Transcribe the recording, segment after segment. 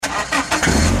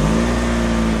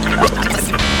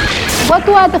What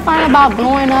do I define about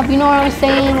growing up? You know what I'm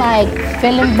saying? Like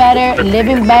feeling better,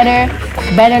 living better,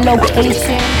 better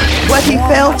location. What he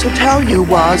failed to tell you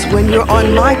was when you're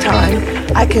on my time,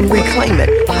 I can reclaim it.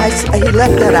 He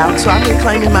left that out, so I'm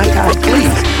reclaiming my time.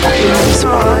 Please, can you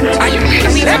respond?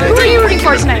 Who are you rooting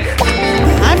for tonight?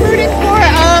 I'm rooting for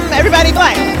everybody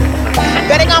black.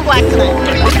 Betting on black tonight.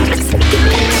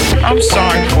 I'm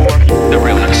sorry for the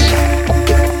realness.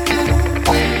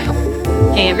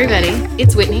 Hey everybody,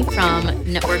 it's Whitney from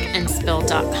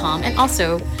networkandspill.com and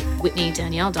also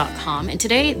whitneydanielle.com. And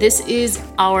today this is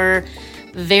our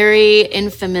very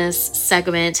infamous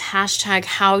segment, hashtag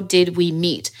how did we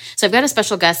meet? So I've got a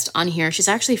special guest on here. She's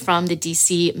actually from the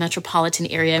DC metropolitan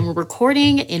area and we're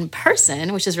recording in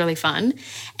person, which is really fun.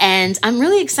 And I'm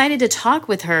really excited to talk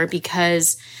with her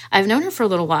because I've known her for a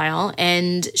little while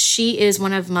and she is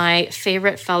one of my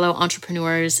favorite fellow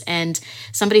entrepreneurs and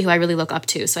somebody who I really look up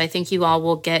to. So I think you all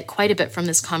will get quite a bit from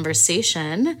this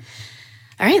conversation.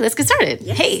 All right, let's get started.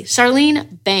 Yes. Hey,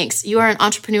 Charlene Banks, you are an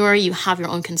entrepreneur. You have your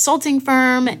own consulting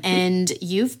firm, and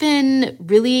you've been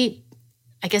really,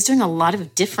 I guess, doing a lot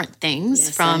of different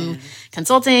things from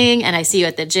consulting, and I see you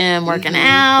at the gym working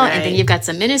out, and then you've got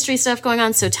some ministry stuff going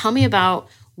on. So tell me about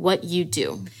what you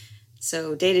do.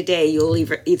 So day to day, you'll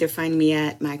either find me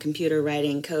at my computer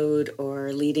writing code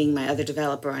or leading my other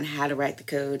developer on how to write the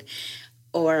code,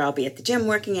 or I'll be at the gym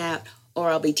working out, or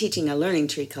I'll be teaching a learning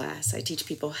tree class. I teach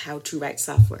people how to write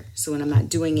software. So when I'm not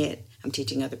doing it, I'm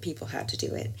teaching other people how to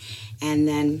do it. And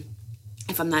then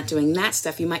if I'm not doing that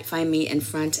stuff, you might find me in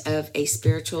front of a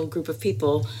spiritual group of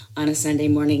people on a Sunday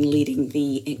morning leading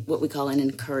what we call an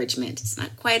encouragement. It's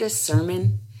not quite a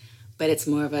sermon, but it's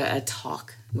more of a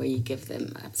talk where you give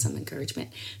them some encouragement.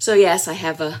 So yes, I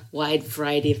have a wide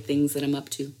variety of things that I'm up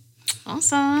to.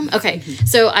 Awesome. Okay,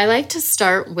 so I like to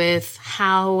start with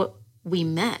how we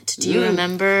met. Do you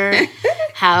remember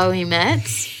how we met?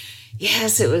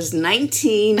 Yes, it was No, I'm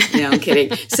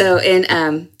kidding. So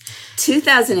in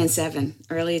 2007,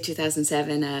 early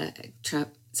 2007,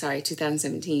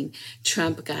 2017,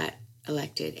 Trump got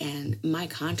elected and my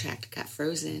contract got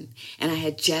frozen. And I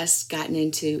had just gotten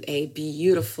into a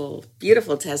beautiful,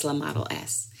 beautiful Tesla Model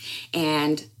S.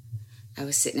 And I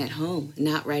was sitting at home,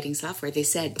 not writing software. They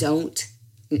said, don't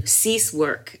cease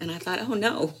work. And I thought, oh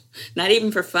no, not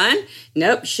even for fun?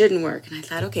 Nope, shouldn't work. And I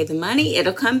thought, okay, the money,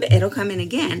 it'll come in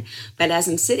again. But as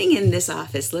I'm sitting in this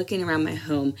office, looking around my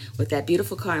home with that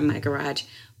beautiful car in my garage,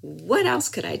 what else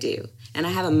could I do? And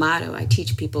I have a motto. I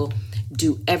teach people,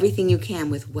 do everything you can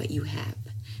with what you have.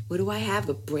 What do I have?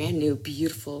 A brand new,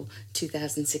 beautiful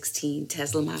 2016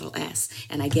 Tesla Model S.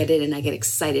 And I get it and I get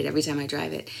excited every time I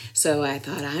drive it. So I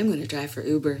thought, I'm going to drive for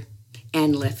Uber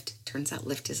and Lyft. Turns out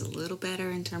Lyft is a little better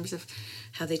in terms of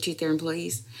how they treat their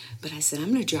employees. But I said, I'm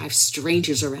going to drive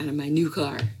strangers around in my new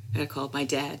car. And I called my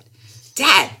dad.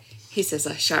 Dad! He says,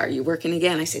 Shar, are you working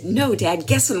again? I said, no, Dad,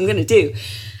 guess what I'm going to do?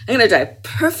 I'm going to drive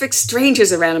perfect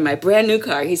strangers around in my brand new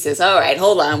car. He says, all right,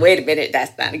 hold on, wait a minute.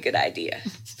 That's not a good idea.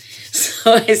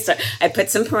 So I put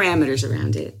some parameters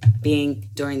around it, being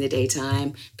during the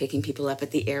daytime, picking people up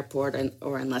at the airport,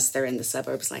 or unless they're in the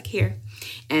suburbs like here.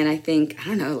 And I think, I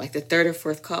don't know, like the third or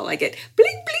fourth call, I get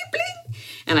bling, bling, bling.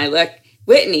 And I look,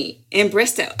 Whitney, in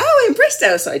Bristow. Oh, in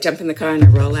Bristow. So I jump in the car and I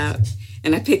roll out.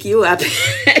 And I pick you up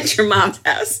at your mom's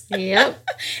house. Yep.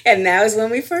 And that was when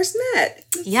we first met.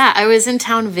 Yeah, I was in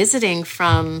town visiting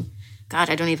from, God,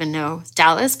 I don't even know,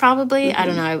 Dallas probably? Mm-hmm. I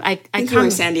don't know. I think you were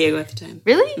in San Diego at the time.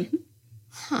 Really? Mm-hmm.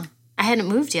 Huh. I hadn't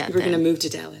moved yet. You were going to move to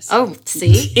Dallas. Oh,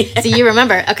 see? So you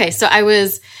remember. Okay, so I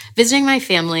was visiting my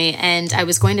family and I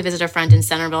was going to visit a friend in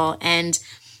Centerville and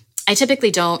I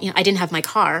typically don't, I didn't have my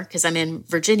car because I'm in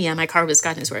Virginia. My car was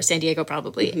God knows where, San Diego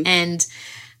probably. Mm-hmm. And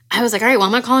I was like, all right, well,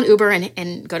 I'm going to call an Uber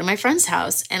and go to my friend's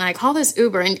house. And I call this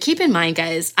Uber. And keep in mind,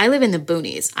 guys, I live in the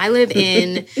boonies. I live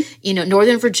in,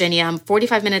 Northern Virginia. I'm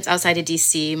 45 minutes outside of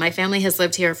DC. My family has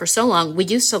lived here for so long. We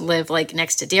used to live like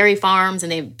next to dairy farms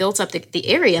and they've built up the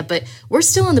area, but we're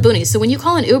still in the boonies. So when you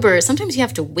call an Uber, sometimes you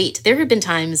have to wait. There have been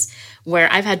times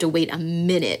where I've had to wait a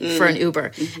minute for an Uber.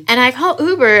 Mm-hmm. And I call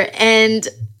Uber and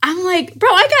I'm like, bro,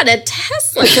 I got a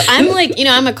Tesla. So I'm like,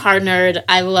 I'm a car nerd.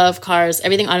 I love cars,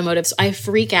 everything automotive. So I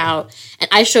freak out. And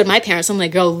I showed my parents. I'm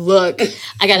like, girl, look,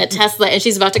 I got a Tesla and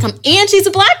she's about to come. And she's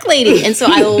a black lady. And so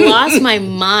I lost my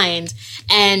mind.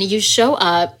 And you show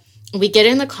up, we get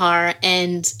in the car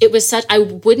and it was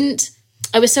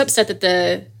I was so upset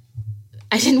that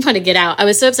I didn't want to get out. I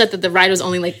was so upset that the ride was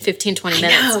only like 15, 20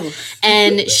 minutes.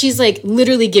 And she's like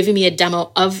literally giving me a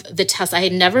demo of the Tesla. I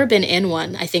had never been in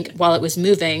one, I think, while it was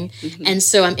moving. Mm-hmm. And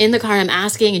so I'm in the car, I'm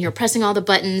asking, and you're pressing all the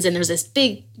buttons, and there's this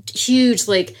big, huge,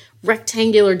 like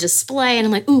rectangular display. And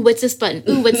I'm like, ooh, what's this button?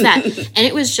 Ooh, what's that? And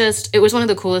it was one of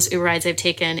the coolest Uber rides I've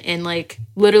taken in like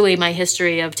literally my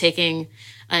history of taking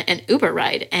an Uber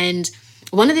ride. And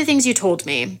one of the things you told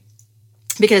me,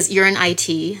 because you're in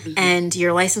IT and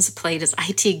your license plate is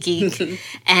IT geek.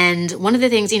 And one of the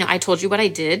things, I told you what I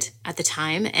did at the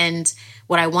time and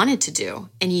what I wanted to do.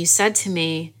 And you said to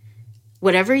me,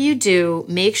 whatever you do,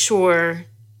 make sure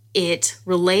it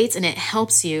relates and it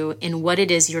helps you in what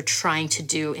it is you're trying to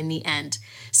do in the end.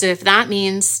 So if that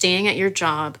means staying at your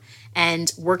job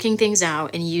and working things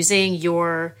out and using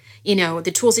your,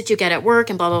 the tools that you get at work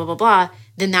and blah, blah, blah, blah,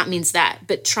 then that means that.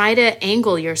 But try to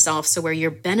angle yourself so where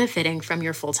you're benefiting from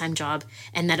your full-time job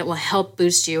and that it will help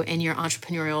boost you in your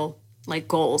entrepreneurial like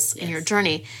goals in your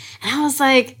journey. And I was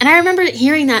like, and I remember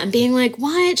hearing that and being like,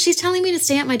 what? She's telling me to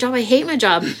stay at my job. I hate my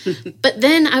job. But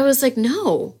then I was like,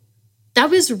 no, that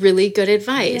was really good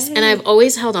advice. Yay. And I've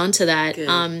always held on to that.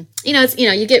 It's,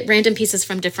 you get random pieces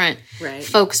from different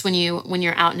folks when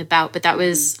you're out and about, but that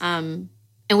was, and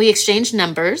we exchanged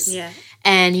numbers. Yeah.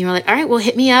 And you were like, all right, well,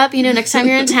 hit me up, next time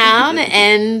you're in town.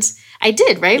 And I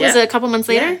did, right? Yep. Was it a couple months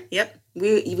later? Yeah.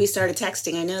 Yep. We started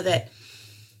texting. I know that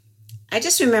I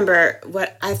just remember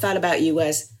what I thought about you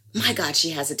was, my God, she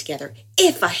has it together.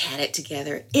 If I had it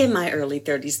together in my early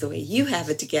 30s, the way you have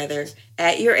it together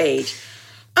at your age,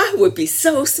 I would be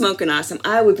so smoking awesome.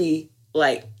 I would be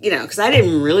like, because I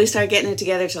didn't really start getting it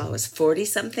together till I was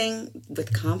 40-something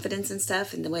with confidence and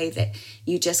stuff, and the way that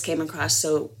you just came across,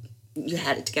 so you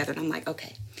had it together. And I'm like,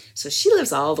 okay, so she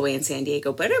lives all the way in San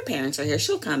Diego, but her parents are here.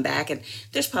 She'll come back, and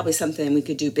there's probably something we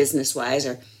could do business-wise,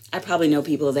 or I probably know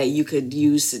people that you could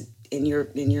use in your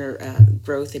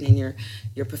growth and in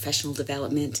your professional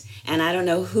development. And I don't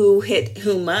know who hit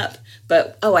whom up,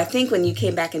 but I think when you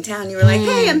came back in town, you were like,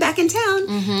 hey, I'm back in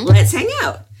town. Let's hang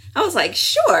out. I was like,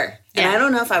 sure. Yeah. And I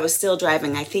don't know if I was still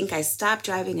driving. I think I stopped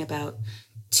driving about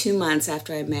 2 months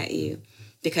after I met you,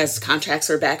 because contracts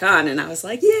were back on, and I was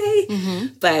like, yay.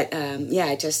 But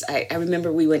I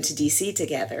remember we went to DC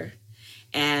together,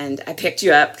 and I picked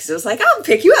you up because it was like, I'll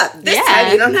pick you up. This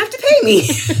time you don't have to pay me.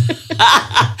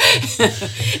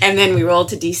 And then we rolled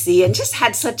to DC and just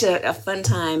had such a fun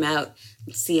time out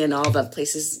seeing all the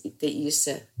places that you used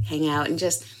to hang out, and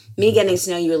just me getting to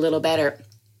know you a little better.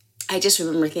 I just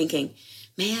remember thinking,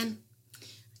 man,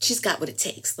 she's got what it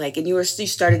takes. Like, and you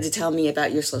started to tell me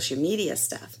about your social media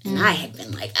stuff. And I had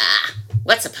been like,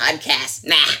 what's a podcast?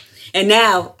 Nah. And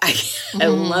now I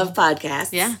love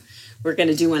podcasts. Yeah. We're going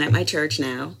to do one at my church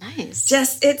now. Nice.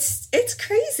 Just, it's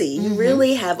crazy. You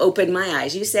really have opened my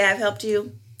eyes. You say I've helped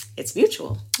you. It's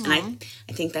mutual. And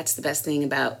I think that's the best thing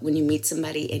about when you meet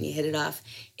somebody and you hit it off.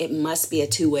 It must be a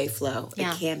two-way flow.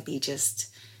 Yeah. It can't be just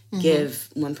give,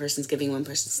 one person's giving, one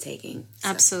person's taking. So.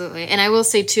 Absolutely. And I will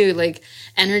say too, like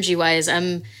energy-wise,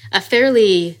 I'm a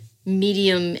fairly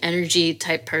medium energy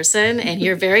type person, and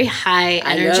you're very high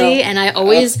energy, and I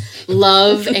always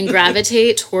love and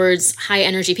gravitate towards high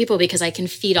energy people because I can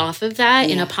feed off of that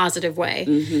in a positive way.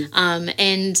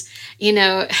 And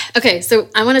okay, so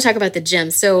I want to talk about the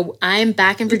gym. So I'm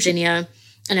back in Virginia,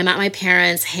 and I'm at my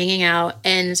parents' hanging out,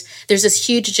 and there's this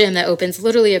huge gym that opens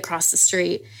literally across the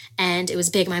street. And it was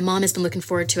big. My mom has been looking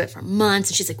forward to it for months.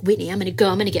 And she's like, Whitney, I'm going to go.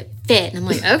 I'm going to get fit. And I'm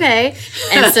like, okay.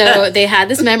 And so they had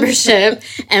this membership,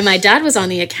 and my dad was on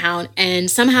the account.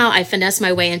 And somehow I finessed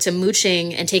my way into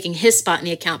mooching and taking his spot in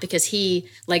the account because he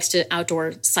likes to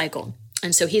outdoor cycle.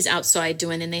 And so he's outside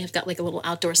doing, and they have got like a little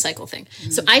outdoor cycle thing.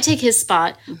 So I take his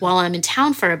spot while I'm in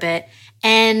town for a bit.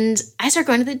 And I start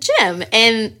going to the gym,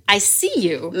 and I see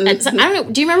you. And so, I don't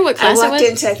know. Do you remember what class I it was? walked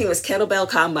into, I think it was Kettlebell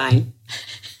Combine.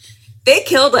 They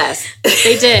killed us.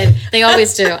 They did. They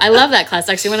always do. I love that class.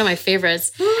 Actually, one of my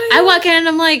favorites. I walk in and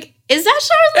I'm like, is that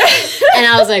Charlene? And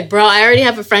I was like, bro, I already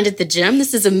have a friend at the gym.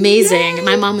 This is amazing. Yay.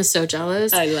 My mom was so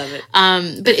jealous. I love it.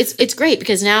 But it's great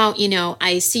because now,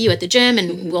 I see you at the gym,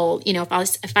 and we'll,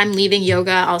 if I'm leaving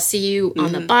yoga, I'll see you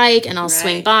on the bike, and I'll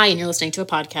swing by, and you're listening to a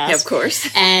podcast. Yeah, of course.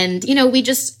 And, we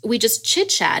just chit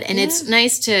chat, and it's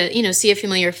nice to, see a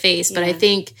familiar face. But I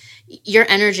think your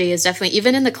energy is definitely,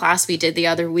 even in the class we did the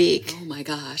other week. Oh my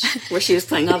gosh. Where she was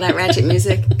playing all that ratchet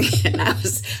music. And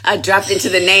I dropped into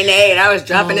the nay-nay, and I was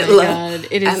dropping it low. God.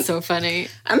 It is so funny.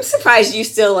 I'm surprised you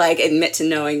still admit to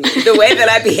knowing the way that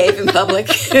I behave in public.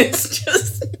 It's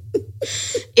just...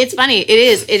 It's funny. It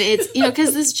is. It's,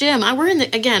 because this gym, we're in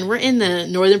the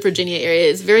Northern Virginia area.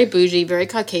 It's very bougie, very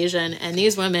Caucasian. And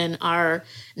these women are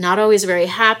not always very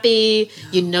happy. No.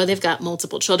 You know, they've got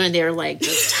multiple children. They're like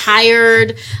just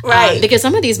tired. Right. Because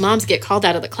some of these moms get called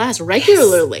out of the class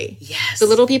regularly. Yes. The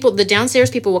little people, the downstairs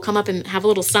people will come up and have a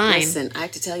little sign. Listen, I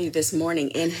have to tell you, this morning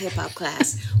in hip hop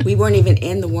class, we weren't even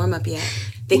in the warm up yet.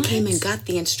 They came and got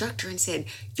the instructor and said,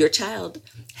 your child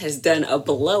has done a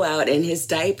blowout in his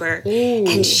diaper. Ooh.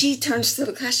 And she turns to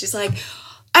the class. She's like,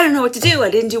 I don't know what to do.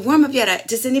 I didn't do warm up yet.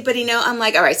 Does anybody know? I'm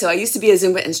like, all right, so I used to be a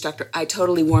Zumba instructor. I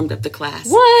totally warmed up the class.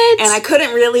 What? And I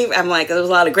couldn't really, I'm like, there was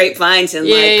a lot of grapevines and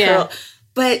curl.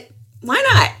 But why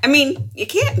not? I mean, you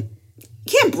can't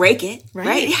break it,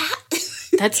 right?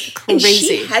 That's crazy. And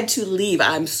she had to leave.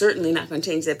 I'm certainly not going to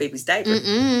change that baby's diaper,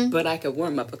 but I could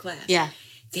warm up a class. Yeah.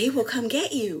 They will come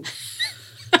get you.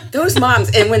 Those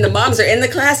moms, and when the moms are in the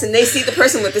class and they see the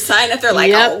person with the sign up, they're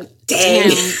like, oh,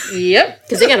 dang. Yep.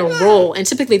 Because they got to roll, and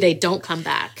typically they don't come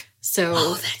back.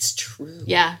 So, that's true.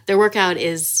 Yeah, their workout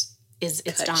it's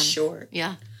cut done. Short.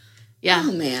 Yeah. Yeah.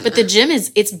 Oh, man. But the gym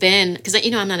it's been, because,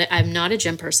 you know, I'm not a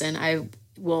gym person. I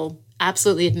will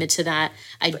absolutely admit to that.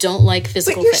 I don't like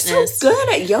physical fitness. But you're so good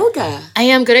at yoga. I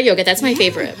am good at yoga. That's my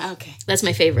favorite. Okay. That's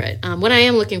my favorite. What I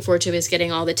am looking forward to is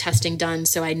getting all the testing done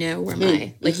so I know where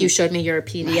like you showed me your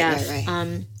PDF.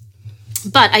 Right.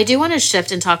 But I do want to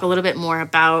shift and talk a little bit more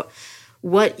about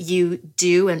what you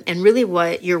do and really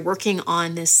what you're working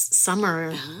on this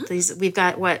summer. We've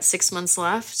got, 6 months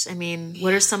left? I mean,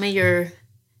 what are some of your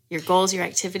goals, your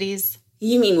activities?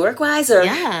 You mean work-wise? Or?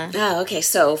 Yeah. Oh, okay.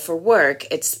 So for work,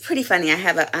 it's pretty funny.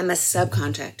 I'm a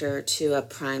subcontractor to a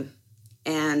prime,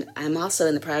 and I'm also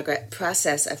in the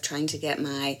process of trying to get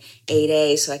my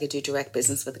 8A so I could do direct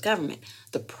business with the government.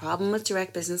 The problem with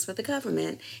direct business with the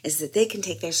government is that they can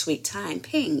take their sweet time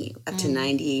paying you up to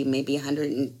 90, maybe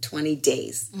 120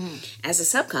 days. As a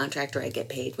subcontractor, I get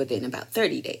paid within about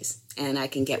 30 days, and I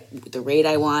can get the rate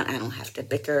I want. I don't have to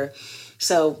bicker.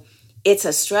 So it's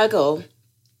a struggle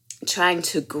trying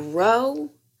to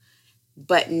grow,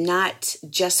 but not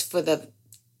just for the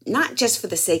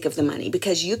sake of the money,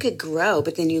 because you could grow,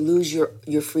 but then you lose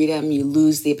your freedom, you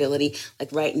lose the ability.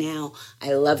 Like right now,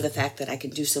 I love the fact that I can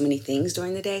do so many things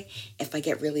during the day. If I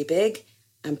get really big,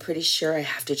 I'm pretty sure I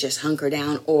have to just hunker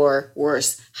down, or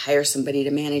worse, hire somebody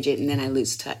to manage it, and then I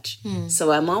lose touch.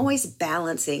 So I'm always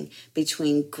balancing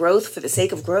between growth for the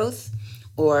sake of growth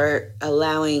or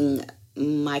allowing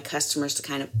my customers to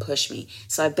kind of push me.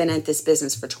 So I've been at this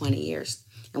business for 20 years.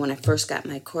 And when I first got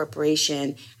my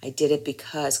corporation, I did it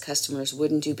because customers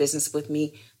wouldn't do business with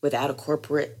me without a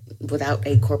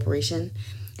corporation.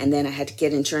 And then I had to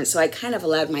get insurance. So I kind of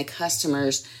allowed my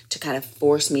customers to kind of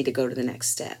force me to go to the next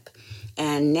step.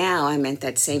 And now I'm at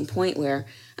that same point where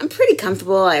I'm pretty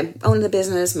comfortable. I own the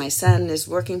business. My son is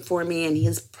working for me, and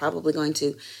he's probably going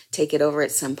to take it over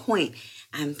at some point.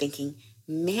 I'm thinking,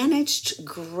 managed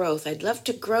growth. I'd love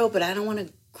to grow, but I don't want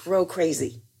to grow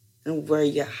crazy, where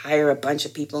you hire a bunch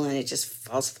of people and it just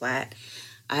falls flat.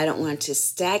 I don't want to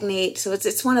stagnate. So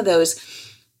it's one of those,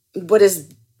 what is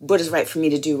right for me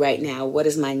to do right now? What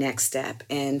is my next step?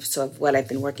 And so what I've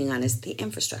been working on is the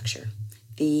infrastructure,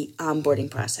 the onboarding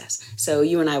process. So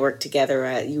you and I worked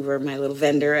together. You were my little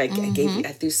vendor. I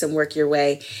threw some work your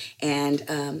way.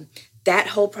 And that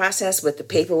whole process with the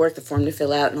paperwork, the form to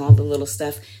fill out, and all the little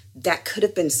stuff, that could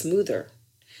have been smoother.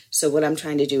 So what I'm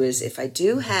trying to do is, if I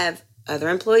do have other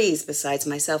employees besides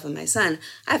myself and my son,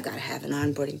 I've got to have an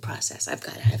onboarding process. I've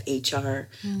got to have HR.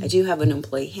 I do have an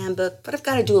employee handbook, but I've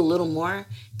got to do a little more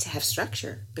to have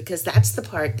structure, because that's the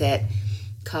part that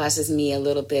causes me a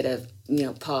little bit of,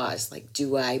 pause. Like,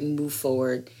 do I move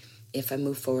forward? If I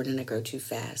move forward and I grow too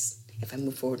fast, if I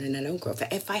move forward and I don't grow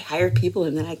fast, if I hire people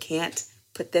and then I can't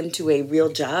put them to a real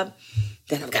job,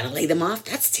 then I've got to lay them off.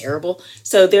 That's terrible.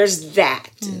 So there's that.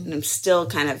 And I'm still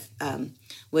kind of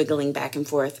wiggling back and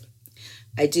forth.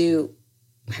 I do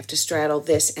have to straddle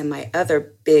this and my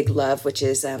other big love, which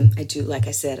is I do, like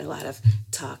I said, a lot of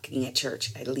talking at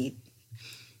church. I lead.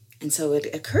 And so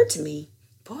it occurred to me,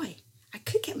 boy, I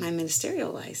could get my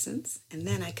ministerial license, and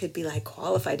then I could be like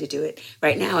qualified to do it.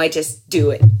 Right now, I just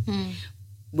do it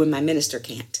when my minister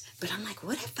can't. But I'm like,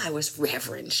 what if I was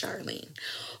Reverend Charlene?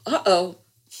 Uh-oh.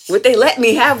 Would they let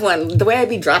me have one? The way I'd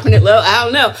be dropping it low, I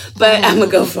don't know. But I'm going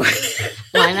to go for it.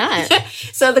 Why not?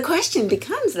 So the question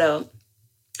becomes, though,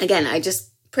 again, I just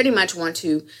pretty much want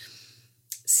to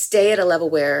stay at a level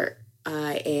where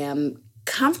I am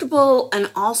comfortable and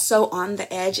also on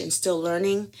the edge and still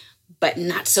learning, but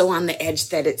not so on the edge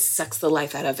that it sucks the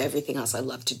life out of everything else I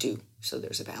love to do. So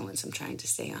there's a balance I'm trying to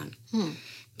stay on.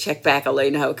 check back. I'll let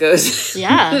you know how it goes.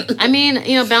 Yeah. I mean,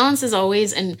 balance is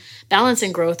always, and balance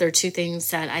and growth are two things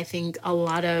that I think a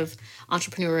lot of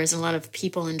entrepreneurs and a lot of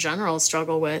people in general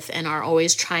struggle with and are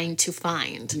always trying to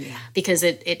find, because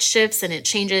it shifts and it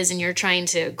changes, and you're trying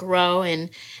to grow and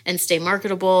stay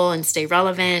marketable and stay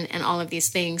relevant and all of these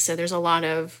things. So there's a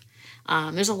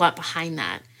lot behind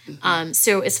that.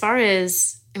 So as far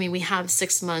as, we have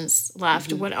 6 months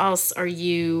left. What else are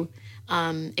you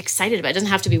excited about? It doesn't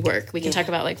have to be work. We can talk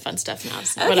about like fun stuff now.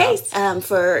 So what else?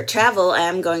 For travel,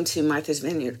 I'm going to Martha's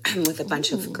Vineyard with a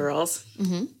bunch of girls.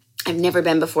 I've never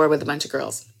been before with a bunch of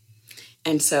girls.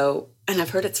 And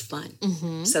I've heard it's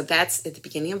fun. So that's at the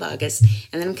beginning of August.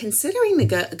 And then I'm considering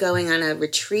going on a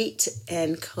retreat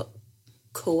in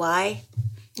Kauai.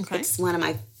 Okay. It's one of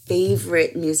my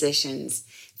favorite musicians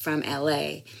from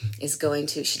LA is going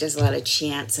to, she does a lot of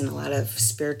chants and a lot of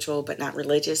spiritual but not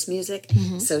religious music.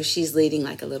 So she's leading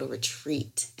like a little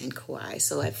retreat in Kauai.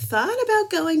 So I've thought about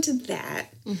going to that.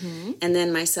 And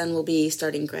then my son will be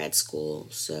starting grad school,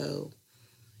 so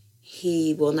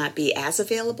he will not be as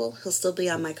available. He'll still be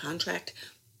on my contract,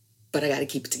 but I got to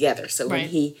keep it together. So when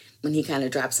he kind of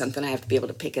drops something, I have to be able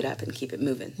to pick it up and keep it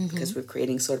moving, because we're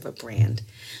creating sort of a brand.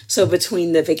 So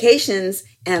between the vacations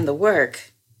and the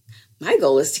work, my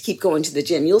goal is to keep going to the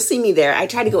gym. You'll see me there. I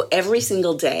try to go every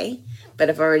single day,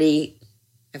 but I've already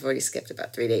skipped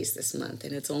about 3 days this month,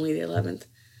 and it's only the 11th.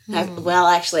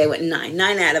 Actually, I went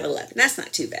 9 out of 11. That's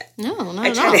not too bad. No, not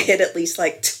at all. I try to hit at least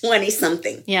like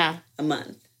 20-something a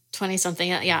month. 20-something.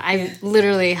 Yeah, I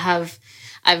literally I've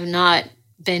not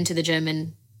been to the gym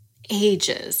in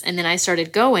ages. And then I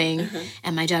started going,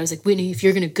 and my dad was like, Whitney, if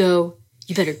you're going to go,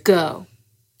 you better go.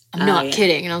 I'm not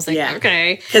kidding. And I was like,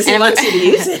 okay. Because he wants you to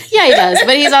use it. Yeah, he does.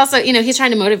 But he's also, he's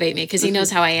trying to motivate me, because he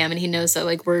knows how I am, and he knows that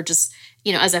like we're just,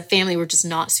 as a family, we're just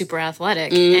not super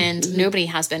athletic, and nobody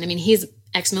has been. I mean, he's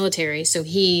ex-military, so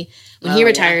when he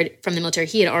retired from the military,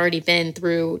 he had already been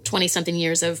through 20-something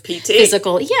years of PT.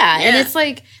 Physical. Yeah, and it's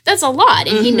like, that's a lot.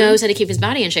 And he knows how to keep his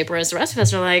body in shape, whereas the rest of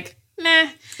us are like,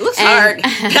 meh. It looks hard.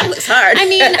 That looks hard. I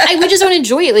mean, we just don't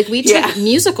enjoy it. Like, we took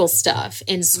musical stuff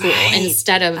in school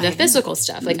instead of the physical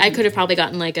stuff. Like, I could have probably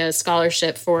gotten like a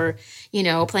scholarship for,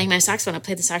 playing my saxophone. I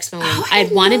played the saxophone. I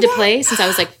had wanted to play since I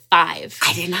was like 5.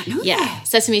 I did not know that.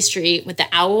 Sesame Street with the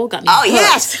owl got me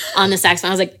hooked on the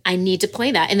saxophone. I was like, I need to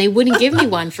play that. And they wouldn't give me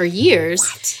one for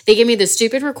years. They gave me this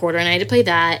stupid recorder, and I had to play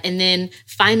that. And then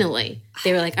finally,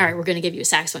 they were like, all right, we're going to give you a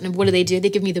saxophone. And what do? They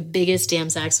give me the biggest damn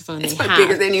saxophone they have.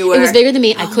 Bigger than you were. It was bigger than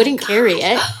me. I couldn't carry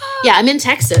it. Yeah, I'm in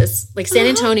Texas, like San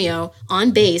Antonio,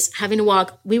 on base, having to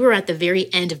walk. We were at the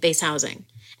very end of base housing,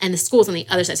 and the school's on the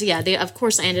other side. So yeah, of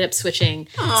course I ended up switching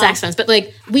saxophones, but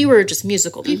like we were just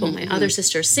musical people. My other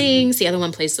sister sings, the other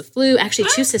one plays the flute. Actually,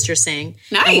 2 sisters sing,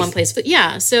 and one plays flute.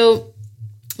 Yeah, so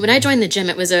when I joined the gym,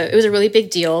 it was a really big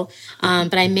deal.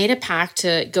 But I made a pact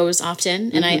to go as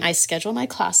often, and I schedule my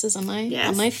classes on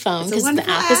my phone, because the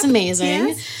app is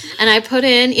amazing. And I put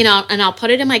in, and I'll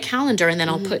put it in my calendar, and then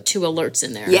I'll put 2 alerts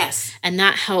in there. Yes, and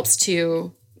that helps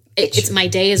to. It's my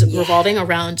day is revolving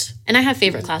around, and I have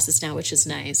favorite classes now, which is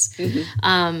nice.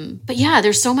 But yeah,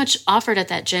 there's so much offered at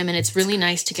that gym, and it's really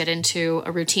nice to get into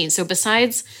a routine. So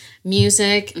besides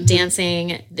music,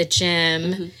 dancing, the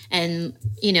gym, and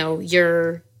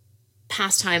your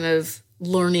pastime of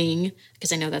learning,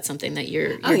 because I know that's something that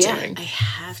you're doing. I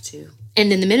have to.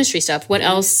 And then the ministry stuff. What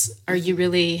else are you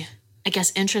really, I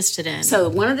guess, interested in? So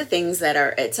one of the things that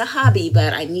it's a hobby,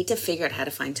 but I need to figure out how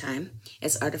to find time,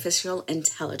 is artificial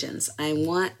intelligence. I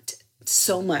want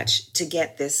so much to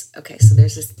get this. Okay, so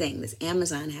there's this thing. This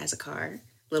Amazon has a car,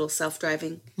 little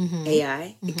self-driving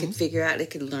AI. It could figure out, it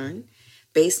could learn.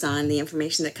 Based on the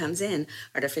information that comes in,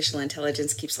 artificial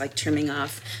intelligence keeps like trimming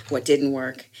off what didn't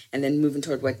work and then moving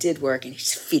toward what did work, and you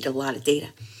just feed a lot of data.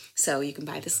 So you can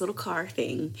buy this little car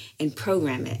thing and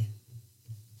program it.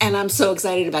 And I'm so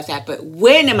excited about that. But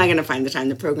when am I going to find the time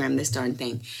to program this darn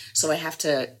thing? So I have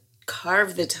to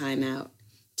carve the time out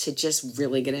to just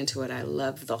really get into it. I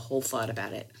love the whole thought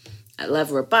about it. I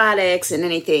love robotics and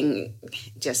anything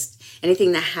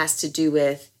that has to do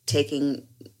with taking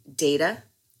data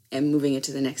and moving it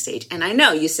to the next stage. And I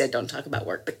know you said don't talk about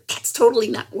work, but that's totally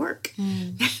not work.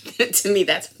 To me,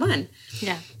 that's fun.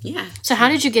 Yeah. Yeah. So how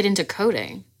did you get into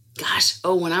coding? Gosh.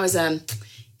 Oh, when I was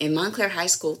in Montclair High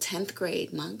School, 10th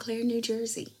grade, Montclair, New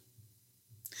Jersey.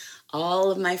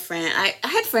 All of my friends, I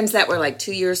had friends that were like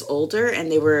 2 years older, and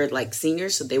they were like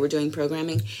seniors, so they were doing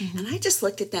programming. And I just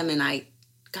looked at them and I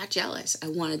got jealous. I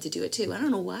wanted to do it too. I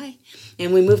don't know why.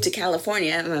 And we moved to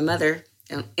California. My mother,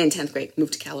 in 10th grade,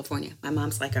 moved to California. My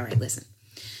mom's like, all right, listen,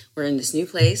 we're in this new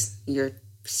place. You're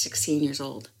 16 years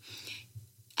old.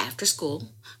 After school,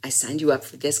 I signed you up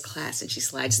for this class. And she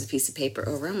slides the piece of paper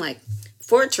over. I'm like,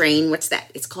 Fortran, what's that?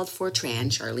 It's called Fortran.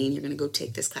 Charlene, you're going to go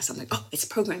take this class. I'm like, oh, it's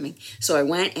programming. So I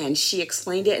went and she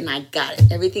explained it and I got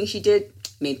it. Everything she did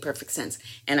made perfect sense.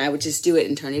 And I would just do it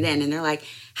and turn it in. And they're like,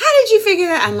 how did you figure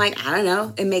that? I'm like, I don't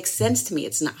know. It makes sense to me.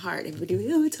 It's not hard. Everybody,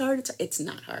 oh, it's hard. It's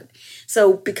not hard.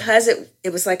 So because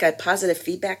it was like a positive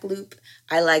feedback loop,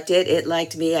 I liked it. It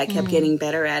liked me. I kept getting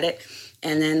better at it.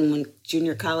 And then when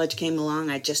junior college came along,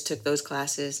 I just took those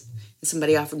classes. And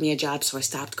somebody offered me a job, so I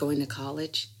stopped going to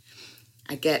college.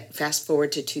 I get fast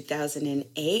forward to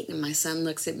 2008, and my son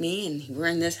looks at me, and we're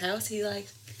in this house. He's like,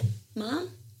 Mom,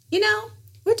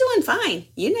 we're doing fine.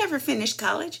 You never finished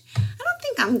college. I don't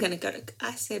think I'm going to go to...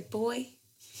 I said, boy,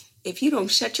 if you don't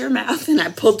shut your mouth. And I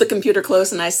pulled the computer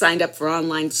close, and I signed up for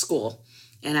online school.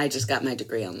 And I just got my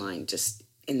degree online just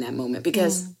in that moment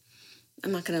because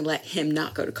I'm not going to let him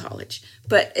not go to college.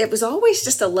 But it was always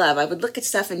just a love. I would look at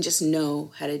stuff and just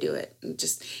know how to do it. And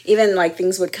just even like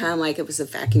things would come, like it was a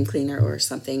vacuum cleaner or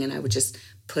something, and I would just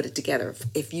put it together.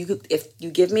 If you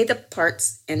give me the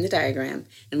parts and the diagram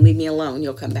and leave me alone,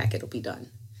 you'll come back. It'll be done.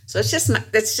 So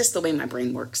that's just the way my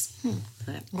brain works.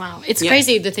 Wow. It's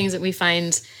crazy the things that we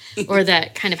find or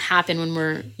that kind of happen when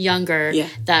we're younger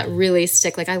that really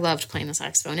stick. Like I loved playing the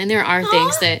saxophone. And there are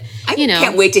things that, I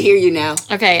can't wait to hear you now.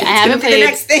 Okay. I haven't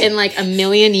played in like a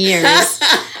million years.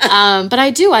 But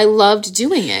I loved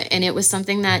doing it. And it was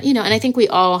something that, and I think we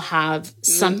all have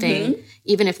something,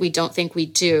 even if we don't think we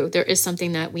do, there is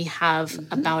something that we have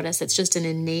about us. It's just an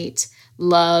innate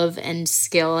love and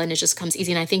skill, and it just comes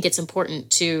easy. And I think it's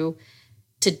important to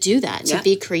do that, to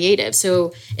be creative.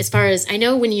 So as far as I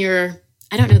know,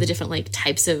 I don't know the different like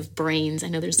types of brains. I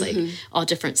know there's like all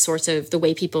different sorts of the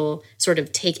way people sort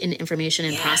of take in information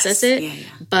and process it. Yeah.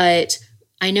 But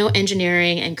I know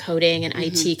engineering and coding and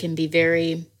IT can be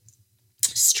very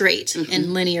straight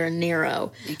and linear and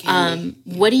narrow.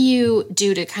 What do you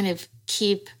do to kind of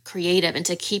keep creative and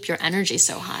to keep your energy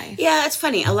so high? Yeah, it's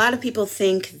funny. A lot of people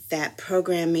think that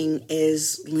programming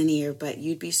is linear, but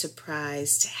you'd be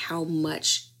surprised how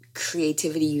much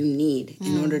creativity you need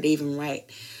in order to even write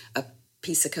a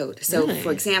piece of code. So,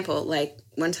 for example, like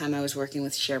one time I was working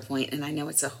with SharePoint, and I know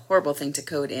it's a horrible thing to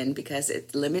code in because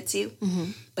it limits you,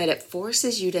 but it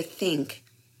forces you to think,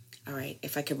 all right,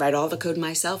 if I could write all the code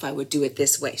myself, I would do it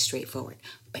this way, straightforward.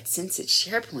 But since it's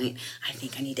SharePoint, I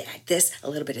think I need to add this, a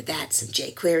little bit of that, some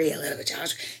jQuery, a little bit of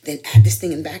JavaScript, then add this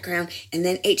thing in the background, and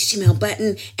then HTML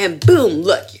button, and boom,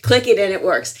 look, you click it and it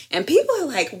works. And people are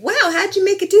like, wow, how'd you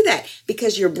make it do that?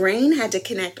 Because your brain had to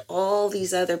connect all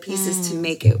these other pieces to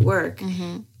make it work.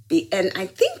 And I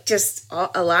think just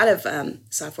a lot of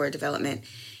software development,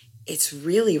 it's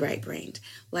really right-brained.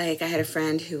 Like I had a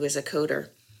friend who was a coder.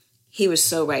 He was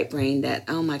so right-brained that,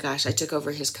 oh my gosh, I took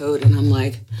over his code and I'm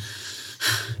like,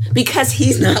 because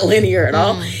he's not linear at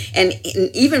all. And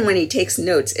even when he takes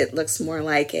notes, it looks more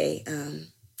like a,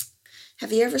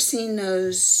 have you ever seen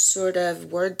those sort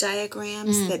of word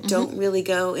diagrams that don't really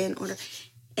go in order?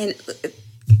 And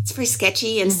it's very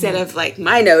sketchy instead of like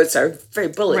my notes are very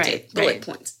bullet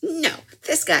points. No,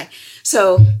 this guy.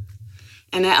 So,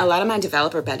 and a lot of my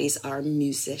developer buddies are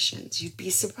musicians. You'd be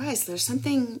surprised. There's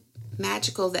something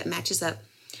magical that matches up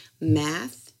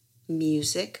math,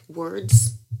 music,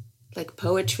 words, like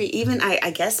poetry. Even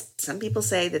I guess some people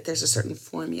say that there's a certain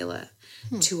formula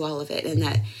to all of it, and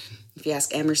that if you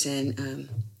ask Emerson,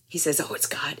 he says, "Oh, it's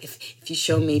God. If you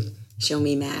show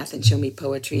me math and show me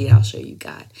poetry, I'll show you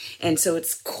God." And so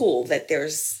it's cool that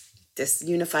there's this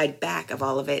unified back of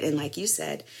all of it, and like you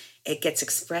said, it gets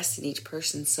expressed in each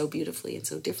person so beautifully and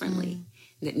so differently.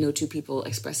 That no two people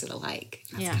express it alike.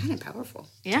 That's kind of powerful.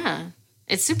 Yeah,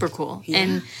 it's super cool. Yeah.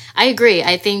 And I agree.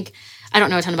 I think, I don't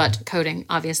know a ton about coding,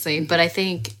 obviously, but I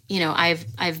think,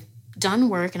 I've done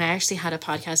work, and I actually had a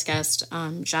podcast guest,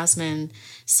 Jasmine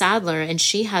Sadler, and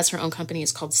she has her own company.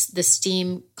 It's called the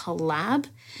Steam Collab,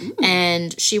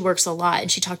 and she works a lot,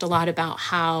 and she talked a lot about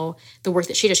how the work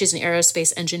that she does, she's an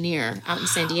aerospace engineer out in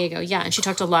San Diego. Yeah, and she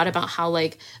talked a lot about how,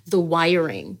 like, the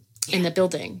wiring in the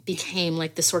building became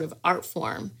like this sort of art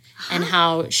form, and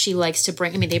how she likes to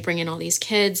they bring in all these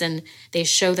kids and they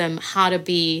show them how to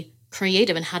be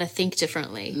creative and how to think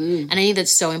differently. And I think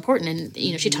that's so important.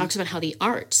 And, she talks about how the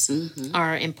arts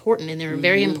are important, and they're a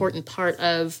very important part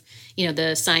of,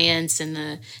 the science and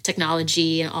the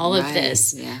technology and all of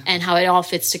this, and how it all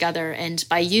fits together. And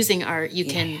by using art, you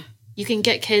can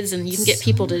get kids and you can get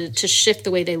people to shift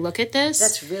the way they look at this.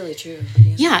 That's really true.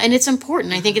 Yeah, and it's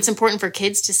important. I think it's important for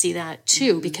kids to see that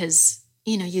too, because,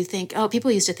 you think,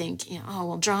 people used to think, oh,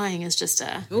 well, drawing is just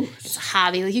it's a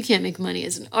hobby. Like, you can't make money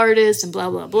as an artist and blah,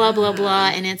 blah, blah, blah, blah.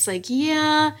 And it's like,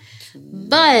 yeah,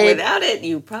 but without it,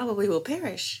 you probably will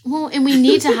perish. Well, and we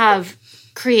need to have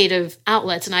creative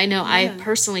outlets. And I know I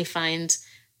personally find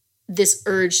this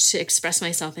urge to express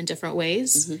myself in different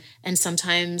ways. Mm-hmm. And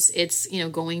sometimes it's,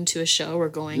 going to a show or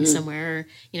going somewhere,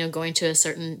 or, going to a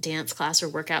certain dance class or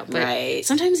workout. But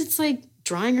sometimes it's like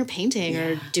drawing or painting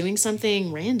or doing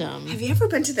something random. Have you ever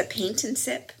been to the Paint and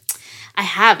Sip? I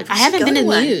haven't. I haven't been in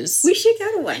the news. We should go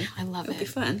to one. I love it. It'll be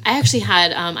fun. I actually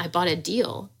had, I bought a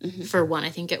deal for one.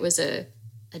 I think it was a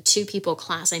 2-people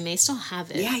class. I may still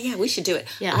have it. Yeah, we should do it.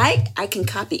 Yeah. I can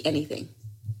copy anything.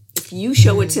 If you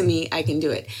show it to me, I can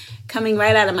do it. Coming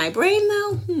right out of my brain,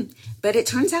 though. But it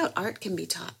turns out art can be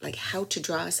taught. Like, how to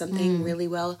draw something really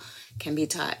well can be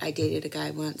taught. I dated a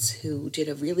guy once who did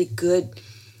a really good...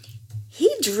 He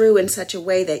drew in such a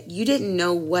way that you didn't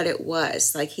know what it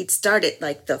was. Like, he'd start at,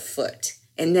 like, the foot.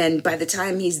 And then by the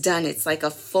time he's done, it's like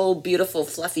a full, beautiful,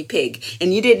 fluffy pig.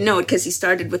 And you didn't know it because he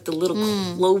started with the little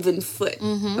cloven foot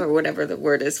or whatever the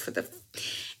word is for the...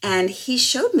 And he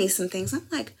showed me some things. I'm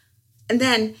like... And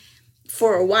then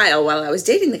for a while I was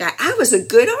dating the guy, I was a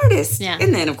good artist. Yeah.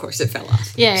 And then, of course, it fell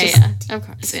off. Yeah. Of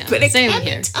course, yeah. But it can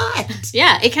be taught.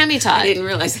 Yeah, it can be taught. I didn't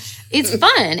realize that. It's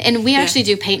fun. And we actually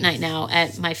do paint night now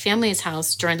at my family's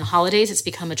house during the holidays. It's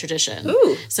become a tradition.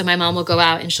 Ooh. So my mom will go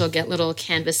out and she'll get little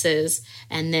canvases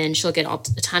and then she'll get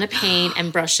a ton of paint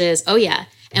and brushes. Oh, yeah.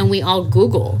 And we all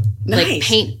Google, like,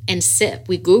 paint and sip.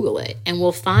 We Google it, and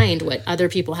we'll find what other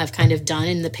people have kind of done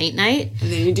in the paint night.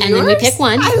 And then you do and then we pick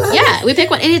one. I love it. We pick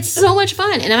one. And it's so much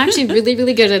fun. And I'm actually really,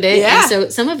 really good at it. Yeah. And so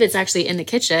some of it's actually in the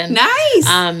kitchen. Nice.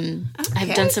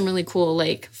 I've done some really cool,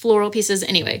 like, floral pieces.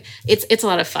 Anyway, it's a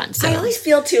lot of fun. So I always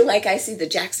feel, too, like I see the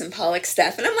Jackson Pollock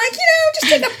stuff, and I'm like, just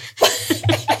take a...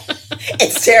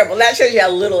 It's terrible. That shows you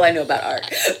how little I know about art.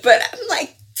 But I'm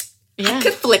like... Yeah. I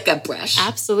could flick a brush.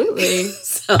 Absolutely.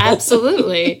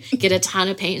 Absolutely. Get a ton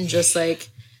of paint and just like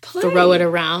throw it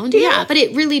around. Yeah. But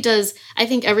it really does. I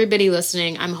think everybody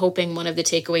listening, I'm hoping one of the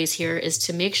takeaways here is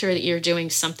to make sure that you're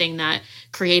doing something that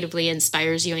creatively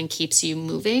inspires you and keeps you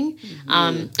moving.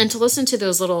 And to listen to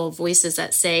those little voices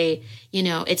that say,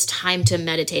 it's time to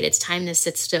meditate. It's time to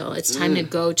sit still. It's time to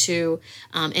go to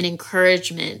an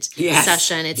encouragement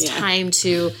session. It's time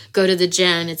to go to the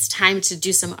gym. It's time to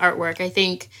do some artwork. I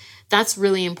think that's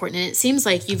really important. And it seems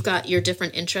like you've got your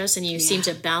different interests and you seem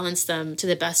to balance them to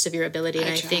the best of your ability.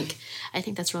 And I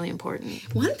think that's really important.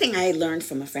 One thing I learned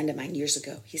from a friend of mine years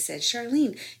ago, he said,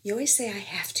 Charlene, you always say, I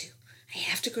have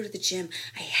to go to the gym.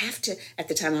 I have to. At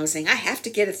the time I was saying, I have to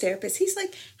get a therapist. He's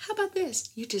like, how about this?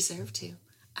 You deserve to.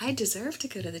 I deserve to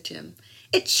go to the gym.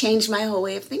 It changed my whole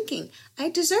way of thinking. I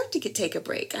deserve to take a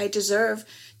break. I deserve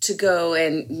to go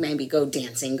and maybe go out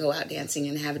dancing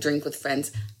and have a drink with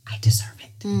friends. I deserve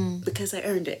it because I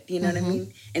earned it. You know what I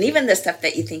mean? And even the stuff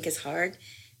that you think is hard,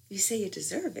 you say you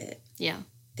deserve it. Yeah.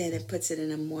 Then it puts it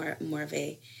in a more of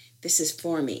a, this is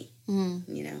for me,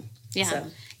 Yeah. So.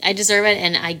 I deserve it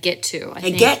and I get to. I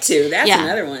get to. That's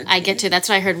another one. I get to. That's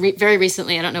what I heard very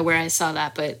recently. I don't know where I saw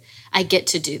that, but I get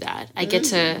to do that. I get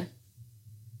to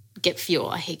get fuel.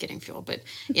 I hate getting fuel, but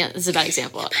it's a bad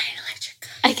example.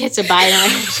 I get to buy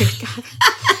an electric car.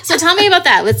 So tell me about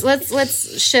that.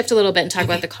 Let's shift a little bit and talk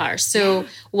about the car. So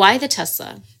why the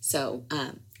Tesla? So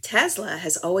Tesla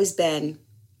has always been,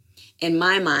 in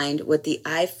my mind, what the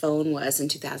iPhone was in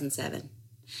 2007.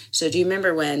 So do you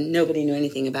remember when nobody knew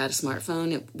anything about a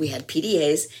smartphone? We had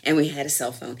PDAs and we had a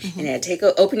cell phone. And you had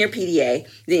to open your PDA.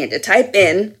 Then you had to type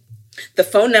in the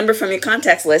phone number from your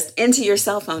contacts list into your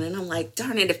cell phone. And I'm like,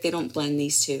 darn it, if they don't blend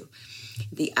these two.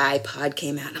 The iPod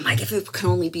came out. And I'm like, if it could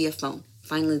only be a phone.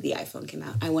 Finally, the iPhone came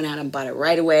out. I went out and bought it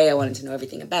right away. I wanted to know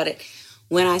everything about it.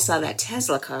 When I saw that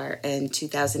Tesla car in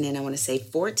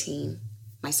 2014,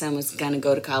 my son was going to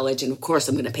go to college, and of course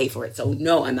I'm going to pay for it. So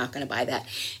no, I'm not going to buy that.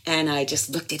 And I just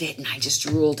looked at it, and I just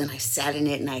drooled, and I sat in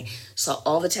it, and I saw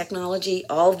all the technology,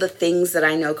 all the things that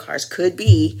I know cars could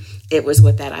be. It was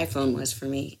what that iPhone was for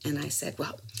me. And I said,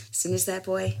 well, as soon as that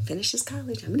boy finishes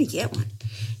college, I'm going to get one.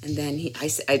 And then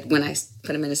when I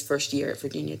put him in his first year at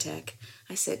Virginia Tech,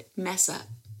 I said, mess up,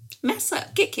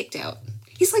 get kicked out.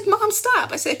 He's like, Mom,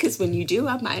 stop. I said, because when you do,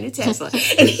 I'm buying a Tesla.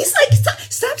 And he's like,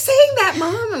 stop saying that,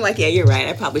 Mom. I'm like, yeah, you're right.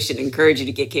 I probably shouldn't encourage you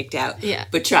to get kicked out. Yeah.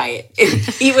 But try it. And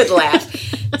he would laugh.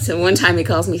 So one time he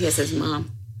calls me, he says,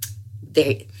 Mom,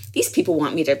 these people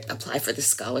want me to apply for this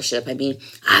scholarship. I mean,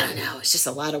 I don't know. It's just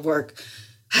a lot of work.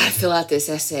 I fill out this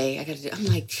essay. I'm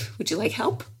like, would you like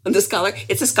help on the scholar?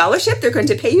 It's a scholarship. They're going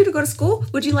to pay you to go to school.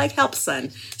 Would you like help, son?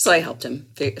 So I helped him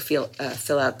fill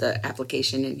out the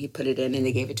application, and he put it in, and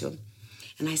they gave it to him.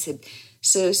 And I said,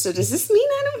 so does this mean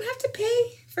I don't have to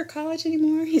pay for college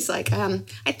anymore? He's like, I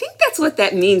think that's what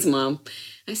that means, Mom.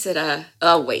 I said,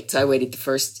 I'll wait. So I waited the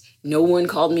first. No one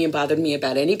called me and bothered me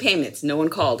about any payments. No one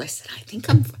called. I said, I think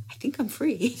I'm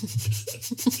free.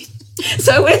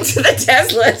 So I went to the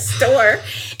Tesla store, and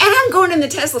I'm going in the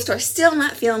Tesla store, still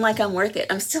not feeling like I'm worth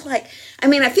it. I'm still like,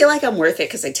 I feel like I'm worth it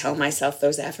because I tell myself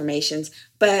those affirmations,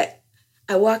 but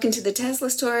I walk into the Tesla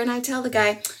store and I tell the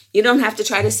guy, you don't have to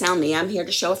try to sell me. I'm here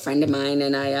to show a friend of mine,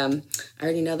 and I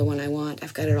already know the one I want.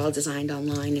 I've got it all designed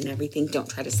online and everything. Don't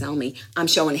try to sell me. I'm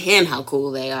showing him how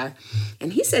cool they are.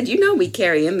 And he said, we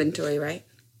carry inventory, right?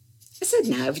 I said,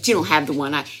 no, but you don't have the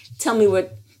one. Tell me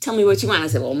what you want. I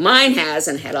said, well, mine has,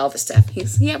 and had all the stuff. He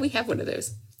said, yeah, we have one of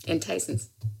those in Tyson's.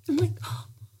 I'm like, oh.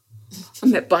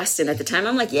 I'm at Boston at the time.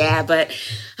 I'm like, yeah, but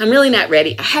I'm really not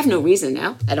ready. I have no reason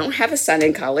now. I don't have a son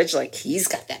in college like he's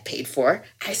got that paid for.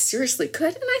 I seriously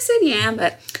could. And I said, yeah,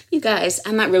 but you guys,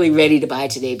 I'm not really ready to buy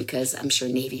today because I'm sure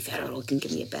Navy Federal can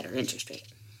give me a better interest rate.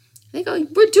 They go,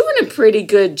 we're doing a pretty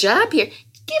good job here.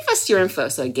 Give us your info.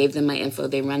 So I gave them my info.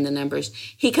 They run the numbers.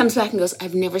 He comes back and goes,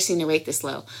 I've never seen a rate this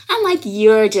low. I'm like,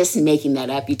 you're just making that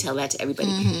up. You tell that to everybody.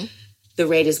 Mm-hmm. The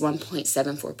rate is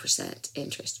 1.74%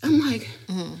 interest. I'm like,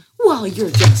 well, you're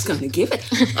just going to give it.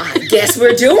 I guess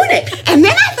we're doing it. And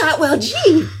then I thought, well,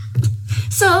 gee.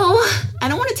 So I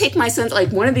don't want to take my son's,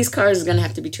 like one of these cars is going to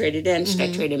have to be traded in. Should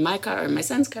I trade in my car or my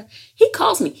son's car? He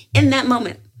calls me in that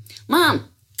moment. Mom,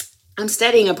 I'm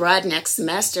studying abroad next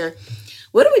semester.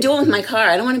 What are we doing with my car?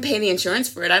 I don't want to pay the insurance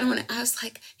for it. I was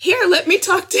like, here, let me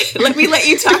let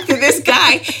you talk to this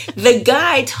guy. The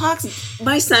guy talks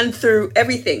my son through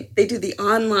everything. They do the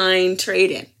online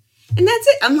trade-in. And that's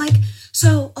it. I'm like,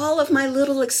 so all of my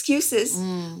little excuses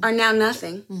are now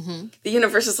nothing. Mm-hmm. The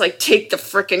universe is like, take the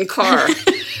frickin' car.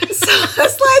 So I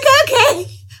was like, okay,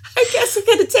 I guess I'm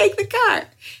going to take the car.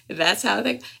 That's how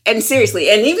and seriously,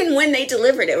 and even when they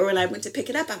delivered it or when I went to pick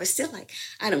it up, I was still like,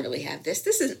 I don't really have this.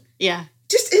 This isn't. Yeah.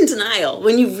 Just in denial.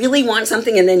 When you really want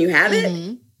something and then you have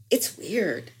it, it's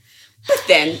weird. But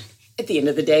then at the end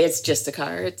of the day, it's just a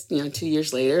car. It's, 2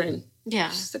 years later and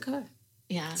it's just a car.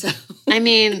 Yeah. So.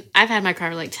 I've had my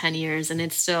car for like 10 years and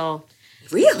it's still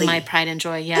really my pride and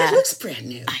joy. Yeah. It looks brand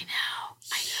new. I know.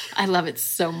 I love it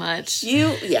so much.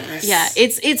 Yes. Yeah.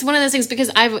 It's one of those things because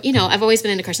I've always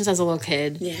been into cars since I was a little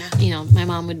kid. Yeah. My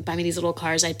mom would buy me these little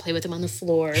cars. I'd play with them on the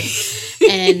floor.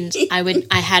 And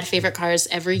I had favorite cars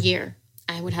every year.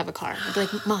 I would have a car. I'd be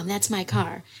like, Mom, that's my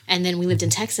car. And then we lived in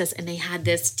Texas and they had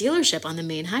this dealership on the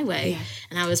main highway. Yeah.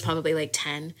 And I was probably like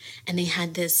 10. And they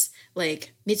had this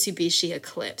like Mitsubishi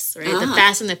Eclipse, right? The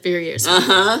Fast and the Furious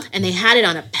one. And they had it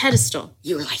on a pedestal.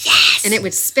 You were like, yes. And it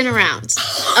would spin around.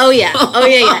 Oh yeah.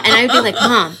 And I would be like,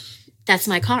 Mom, that's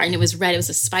my car. And it was red. It was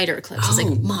a Spider Eclipse. I was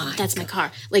like, Mom, that's my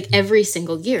car. Like every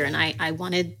single year. And I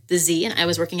wanted the Z and I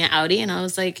was working at Audi and I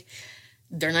was like,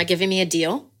 they're not giving me a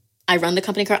deal. I run the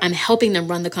company car. I'm helping them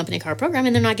run the company car program,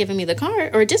 and they're not giving me the car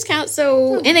or a discount.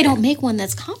 So, and they don't make one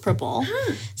that's comparable.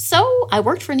 So I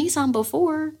worked for Nissan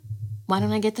before. Why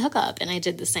don't I get the hookup? And I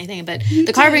did the same thing. But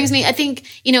the car brings me, I think,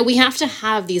 we have to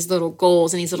have these little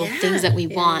goals and these little things that we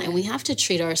want, and we have to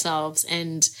treat ourselves.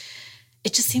 And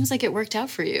it just seems like it worked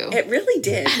out for you. It really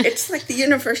did. It's like the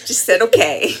universe just said,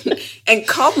 okay, and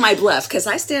called my bluff. Because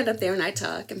I stand up there and I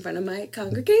talk in front of my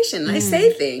congregation. I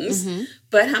say things,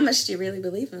 but how much do you really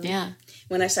believe in? Yeah.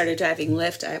 When I started driving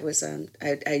Lyft,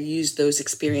 I used those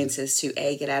experiences to,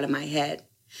 get out of my head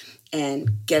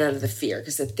and get out of the fear.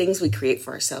 Because the things we create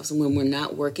for ourselves, and when we're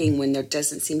not working, when there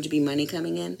doesn't seem to be money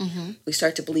coming in, we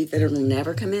start to believe that it'll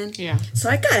never come in. Yeah. So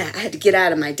I had to get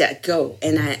out of my go.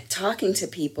 And talking to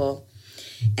people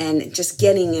and just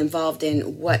getting involved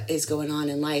in what is going on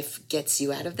in life gets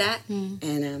you out of that.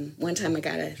 And one time I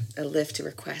got a Lyft to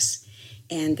request.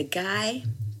 And the guy,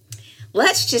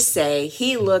 let's just say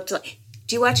he looked like,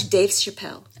 do you watch Dave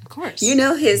Chappelle? Of course. You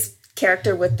know his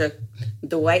character with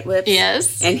the white lips?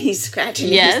 Yes. And he's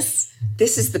scratching. Yes.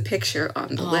 This is the picture on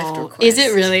the Lyft request. Is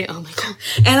it really? Oh my God.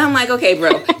 And I'm like, okay,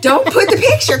 bro, don't put the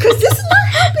picture because this is not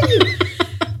happening.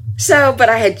 So, but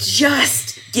I had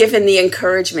just given the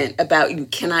encouragement about you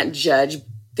cannot judge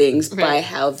things by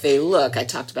how they look. I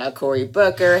talked about Cory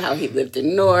Booker, how he lived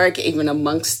in Newark, even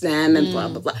amongst them, and blah,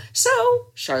 blah, blah. So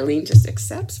Charlene just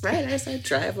accepts, right, as I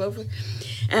drive over.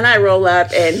 And I roll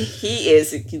up, and he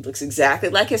looks exactly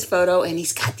like his photo, and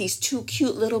he's got these two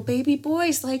cute little baby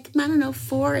boys, like, I don't know,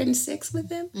 4 and 6 with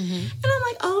him. And I'm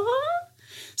like, oh.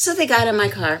 So they got in my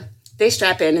car. They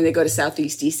strap in, and they go to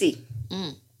Southeast D.C.,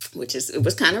 it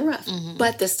was kind of rough.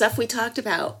 But the stuff we talked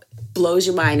about blows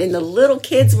your mind. And the little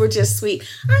kids were just sweet.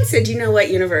 I said, you know what,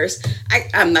 universe?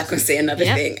 I'm not going to say another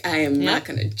thing. I am not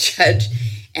going to judge.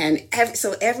 And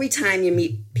so every time you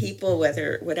meet people,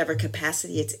 whatever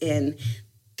capacity it's in,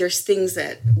 there's things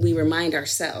that we remind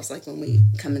ourselves, like when we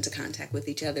come into contact with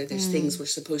each other, there's things we're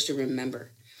supposed to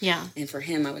remember. Yeah. And for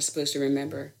him, I was supposed to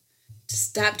remember to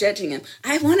stop judging him.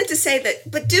 I wanted to say that,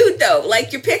 but dude, though,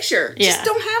 like your picture, just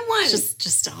don't have one.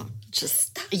 Just don't.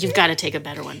 You've got to take a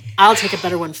better one. I'll take a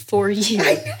better one for you.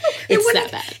 I know. It's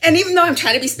that bad. And even though I'm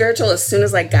trying to be spiritual, as soon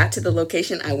as I got to the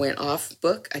location, I went off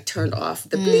book. I turned off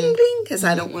the bling bling because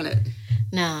I don't want to.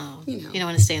 No, you don't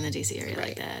want to stay in the DC area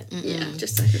like that. Yeah,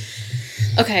 just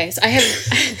okay. So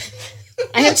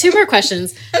I have two more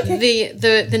questions. Okay.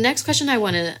 The next question I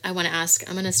want to ask,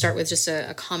 I'm going to start with just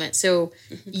a comment. So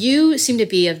you seem to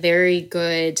be a very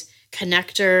good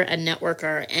connector and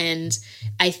networker, and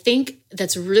I think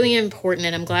that's really important,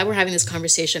 and I'm glad we're having this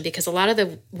conversation because a lot of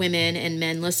the women and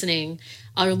men listening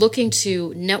are looking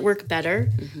to network better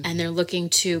and they're looking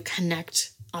to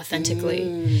connect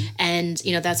authentically. And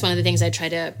that's one of the things I try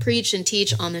to preach and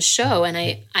teach on the show, and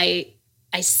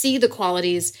I see the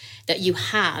qualities that you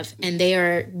have, and they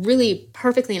are really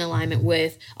perfectly in alignment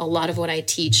with a lot of what I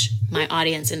teach my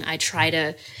audience. And I try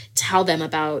to tell them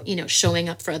about, showing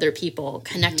up for other people,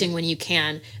 connecting when you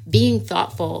can, being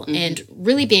thoughtful, and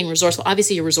really being resourceful.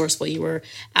 Obviously, you're resourceful. You were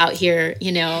out here,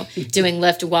 doing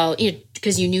Lyft while,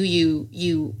 because you knew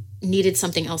you needed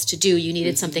something else to do. You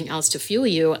needed something else to fuel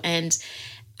you. And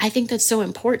I think that's so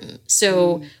important.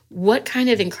 So what kind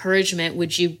of encouragement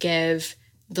would you give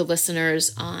the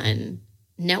listeners on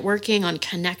networking, on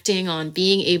connecting, on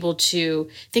being able to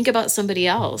think about somebody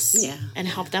else and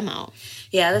help them out?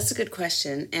 Yeah, that's a good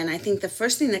question. And I think the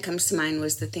first thing that comes to mind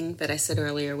was the thing that I said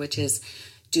earlier, which is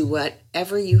do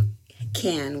whatever you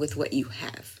can with what you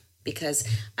have. Because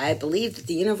I believe that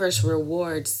the universe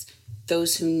rewards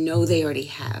those who know they already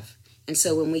have. And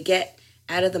so when we get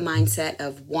out of the mindset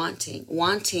of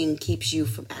wanting keeps you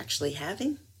from actually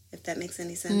having, if that makes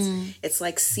any sense. It's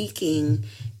like seeking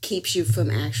keeps you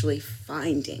from actually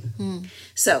finding.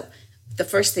 So the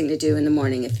first thing to do in the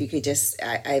morning, if you could just,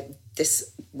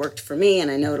 this worked for me, and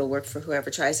I know it'll work for whoever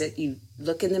tries it. You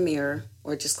look in the mirror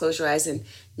or just close your eyes and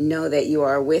know that you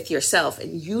are with yourself,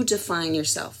 and you define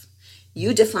yourself.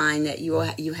 You define that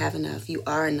you have enough. You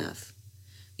are enough.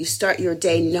 You start your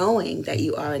day knowing that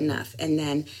you are enough, and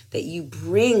then that you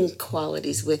bring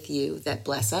qualities with you that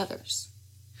bless others.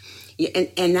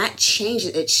 And that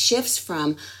changes, it shifts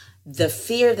from the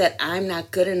fear that I'm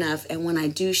not good enough, and when I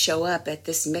do show up at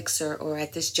this mixer or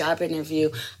at this job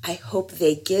interview, I hope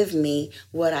they give me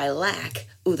what I lack.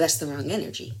 Ooh, that's the wrong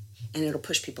energy, and it'll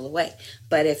push people away.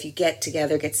 But if you get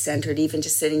together, get centered, even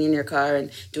just sitting in your car and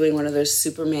doing one of those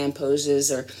Superman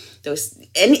poses or those,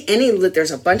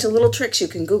 there's a bunch of little tricks, you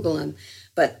can Google them.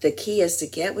 But the key is to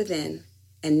get within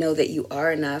and know that you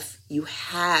are enough. You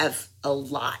have a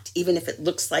lot. Even if it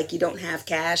looks like you don't have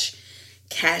cash,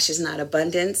 cash is not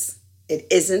abundance. It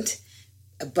isn't.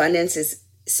 Abundance is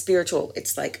spiritual.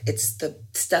 It's the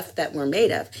stuff that we're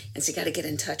made of. And so you got to get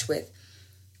in touch with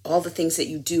all the things that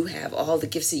you do have, all the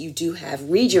gifts that you do have.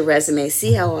 Read your resume,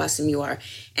 see how awesome you are.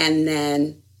 And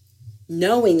then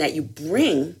knowing that you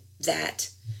bring that,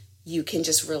 you can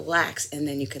just relax and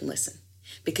then you can listen.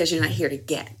 Because you're not here to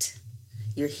get.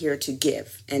 You're here to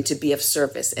give and to be of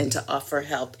service and to offer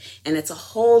help. And it's a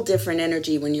whole different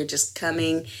energy when you're just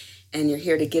coming and you're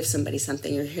here to give somebody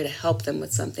something. You're here to help them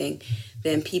with something.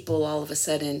 Then people all of a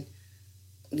sudden,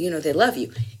 they love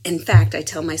you. In fact, I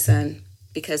tell my son,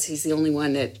 because he's the only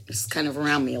one that is kind of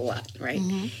around me a lot, right?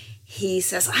 He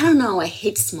says, I don't know, I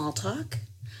hate small talk.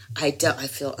 I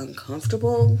feel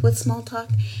uncomfortable with small talk.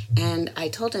 And I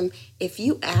told him, if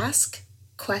you ask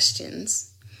questions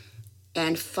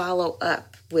and follow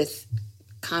up with,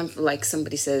 like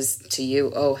somebody says to you,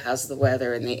 oh, how's the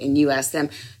weather? And you ask them,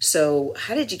 so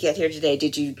how did you get here today?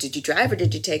 Did you drive or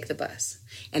did you take the bus?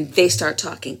 And they start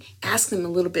talking. Ask them a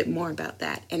little bit more about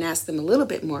that, and ask them a little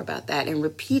bit more about that, and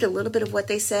repeat a little bit of what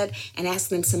they said, and ask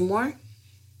them some more.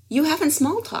 You haven't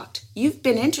small talked. You've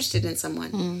been interested in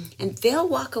someone. And they'll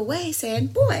walk away saying,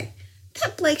 boy,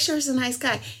 that Blake sure is a nice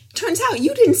guy. Turns out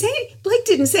Blake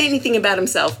didn't say anything about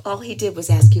himself. All he did was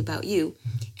ask you about you.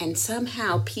 And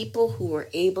somehow people who were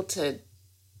able to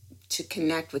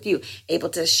connect with you, able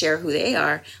to share who they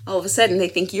are, all of a sudden they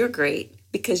think you're great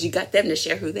because you got them to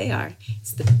share who they are.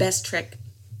 It's the best trick,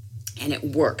 and it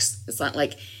works. It's not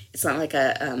like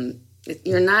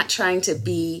you're not trying to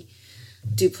be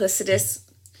duplicitous.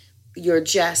 You're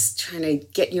just trying to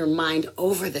get your mind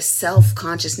over the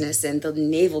self-consciousness and the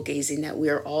navel-gazing that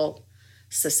we're all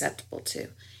susceptible to.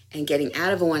 And getting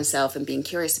out of oneself and being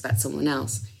curious about someone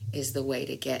else is the way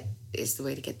to get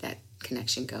that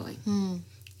connection going.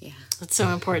 Yeah. That's so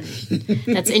important.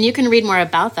 And you can read more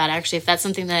about that, actually, if that's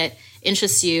something that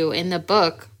interests you in the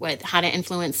book, how to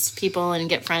influence people and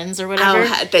get friends or whatever.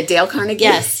 Oh, the Dale Carnegie?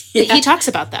 Yes. Yeah. He talks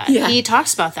about that. Yeah. He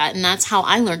talks about that. And that's how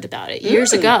I learned about it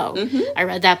years ago. I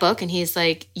read that book and he's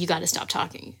like, you got to stop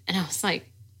talking. And I was like,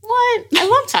 what? I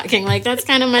love talking. Like, that's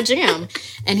kind of my jam.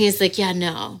 And he's like, yeah,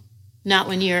 no, not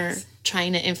when you're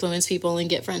trying to influence people and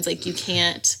get friends. Like, you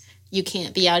can't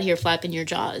be out here flapping your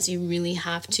jaws. You really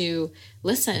have to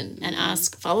listen and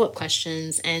ask follow-up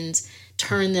questions and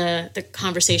turn the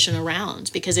conversation around,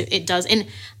 because it does. And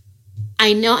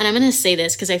I know, and I'm going to say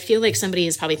this because I feel like somebody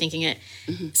is probably thinking it.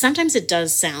 Sometimes it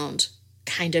does sound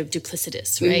kind of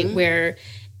duplicitous, right? Where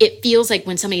it feels like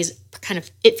when somebody's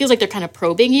it feels like they're kind of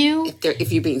probing you.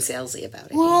 If you're being salesy about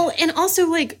it. Well, and also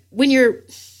like when you're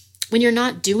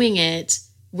not doing it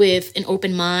with an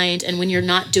open mind, and when you're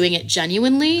not doing it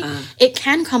genuinely, it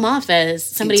can come off as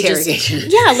somebody just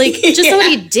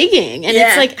somebody digging. And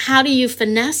it's like, how do you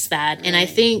finesse that? Right. And I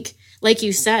think, like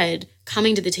you said,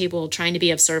 coming to the table, trying to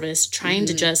be of service, trying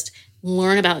to just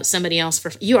learn about somebody else.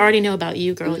 You already know about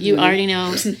you, girl. You already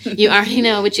know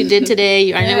what you did today.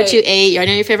 You already know what you ate. You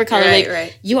already know your favorite color.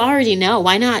 You already know.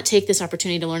 Why not take this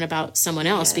opportunity to learn about someone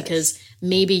else? Yes. Because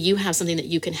maybe you have something that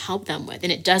you can help them with.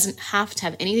 And it doesn't have to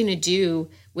have anything to do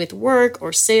with work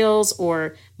or sales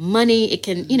or money. It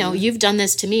can, you've done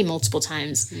this to me multiple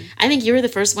times. I think you were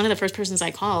one of the first persons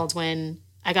I called when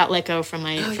I got let go from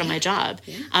my job.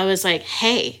 Yeah. I was like,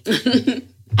 hey,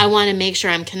 I want to make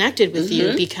sure I'm connected with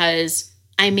you because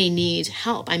I may need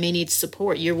help. I may need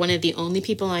support. You're one of the only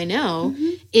people I know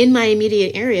in my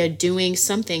immediate area doing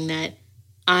something that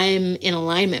I'm in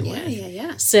alignment with.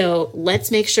 Yeah. So let's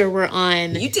make sure we're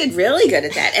on. You did really good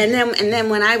at that. And then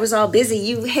when I was all busy,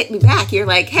 you hit me back. You're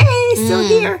like, hey, still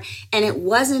here. And it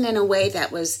wasn't in a way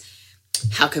that was,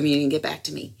 how come you didn't get back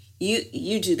to me?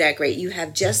 You do that great. You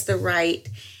have just the right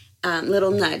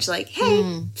little nudge, like,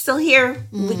 hey, still here.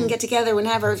 We can get together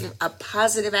whenever. A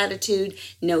positive attitude,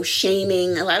 no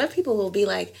shaming. A lot of people will be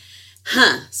like,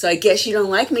 so I guess you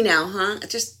don't like me now, huh?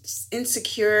 Just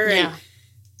insecure and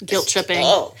guilt tripping.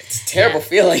 Oh, it's a terrible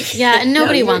feeling. Yeah, and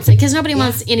nobody wants it, because nobody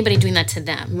wants anybody doing that to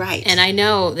them. Right. And I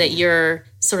know that you're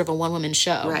sort of a one-woman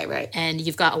show. Right. And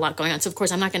you've got a lot going on. So, of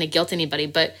course, I'm not going to guilt anybody,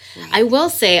 but I will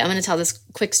say, I'm going to tell this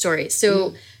quick story.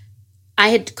 So I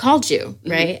had called you,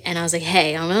 right? And I was like,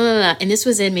 hey, and this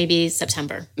was in maybe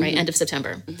September, right? End of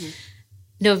September.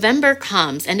 November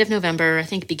comes, end of November, I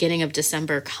think beginning of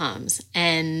December comes,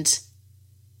 and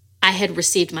I had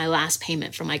received my last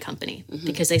payment from my company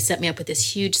because they set me up with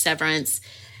this huge severance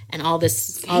and all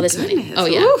this money. Oh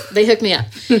yeah, they hooked me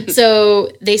up.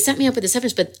 So they set me up with the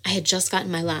severance, but I had just gotten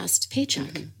my last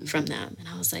paycheck from them, and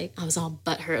I was all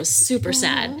butthurt. I was super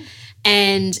sad.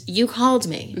 And you called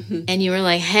me, and you were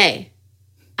like, "Hey,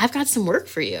 I've got some work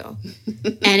for you."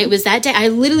 And it was that day. I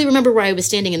literally remember where I was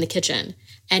standing in the kitchen.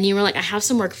 And you were like, I have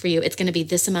some work for you. It's going to be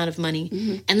this amount of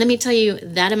money. And let me tell you,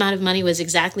 that amount of money was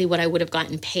exactly what I would have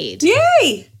gotten paid.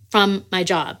 Yay! From my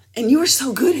job. And you were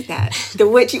so good at that.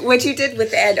 What you did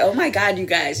with Ed, oh my God, you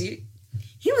guys. He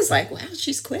was like, wow,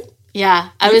 she's quit. Yeah,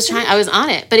 I was on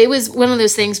it. But it was one of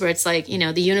those things where it's like,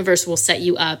 the universe will set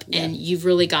you up and you've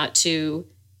really got to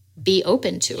be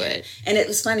open to it. And it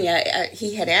was funny.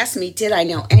 He had asked me, did I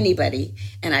know anybody?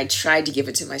 And I tried to give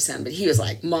it to my son, but he was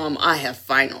like, Mom, I have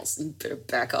finals. You better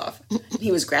back off.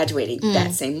 He was graduating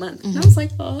that same month. And I was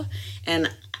like, oh. And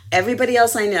everybody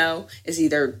else I know is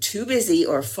either too busy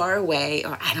or far away,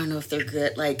 or I don't know if they're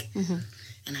good. Like, and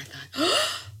I thought,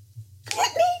 oh,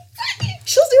 Whitney,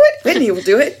 she'll do it. Whitney will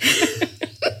do it.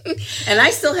 And I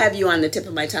still have you on the tip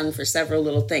of my tongue for several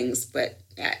little things, but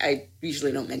I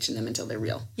usually don't mention them until they're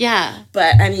real. Yeah.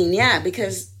 But I mean,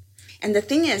 because, and the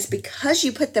thing is, because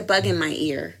you put the bug in my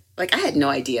ear, like I had no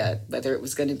idea whether it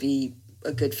was going to be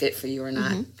a good fit for you or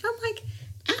not. I'm like,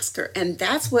 ask her. And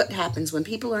that's what happens when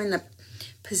people are in the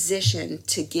position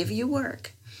to give you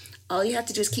work. All you have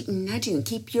to do is keep nudging,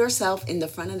 keep yourself in the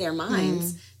front of their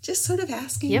minds, just sort of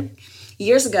asking. Yep.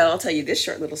 Years ago, I'll tell you this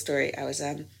short little story. I was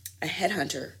a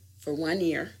headhunter for 1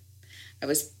 year. I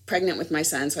was pregnant with my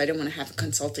son, so I didn't want to have a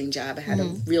consulting job. I had a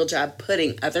real job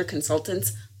putting other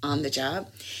consultants on the job.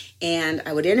 And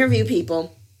I would interview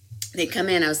people. They'd come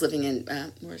in. I was living in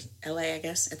LA, I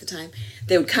guess, at the time.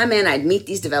 They would come in. I'd meet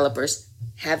these developers,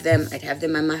 I'd have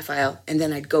them on my file, and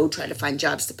then I'd go try to find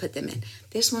jobs to put them in.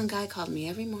 This one guy called me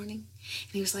every morning,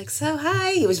 and he was like, so,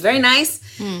 hi. He was very nice.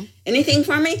 Anything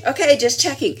for me? Okay, just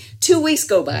checking. 2 weeks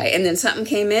go by, and then something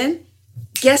came in.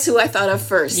 Guess who I thought of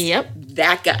first? Yep.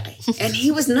 That guy. And he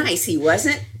was nice. He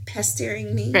wasn't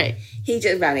pestering me. Right. He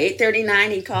just, about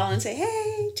 8:39, he'd call and say,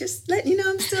 hey, just letting you know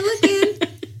I'm still looking.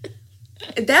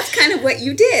 that's kind of what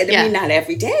you did. I mean, not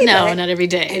every day. No, not every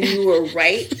day. And you were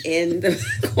right in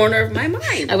the corner of my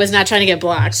mind. I was not trying to get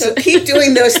blocked. So keep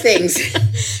doing those things.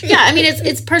 Yeah, I mean,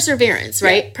 it's perseverance,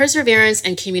 right? Yeah. Perseverance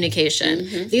and communication.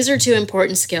 Mm-hmm. These are two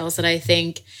important skills that I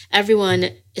think everyone,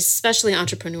 especially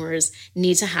entrepreneurs,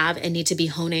 need to have and need to be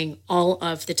honing all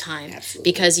of the time.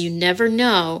 Absolutely. Because you never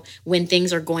know when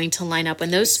things are going to line up.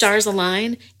 When those stars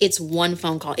align, it's one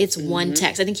phone call. It's one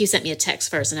text. I think you sent me a text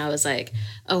first and I was like,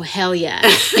 oh, hell yeah.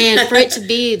 And for it to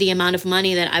be the amount of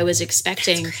money that I was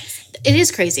expecting, it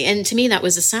is crazy. And to me, that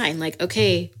was a sign like,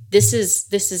 okay, this is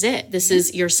it. This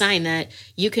is your sign that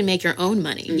you can make your own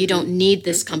money. You don't need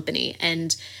this company.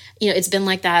 And it's been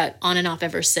like that on and off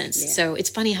ever since. Yeah. So it's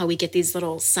funny how we get these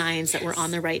little signs that we're on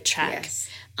the right track. Yes.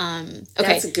 Okay.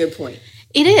 That's a good point.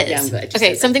 It is. Yeah, I'm glad you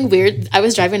okay, said something weird. I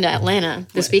was driving to Atlanta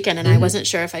this weekend and I wasn't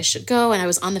sure if I should go, and I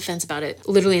was on the fence about it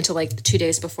literally until like 2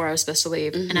 days before I was supposed to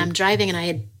leave. And I'm driving and I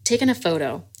had taken a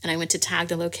photo and I went to tag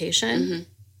the location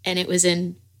and I was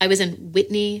in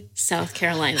Whitney, South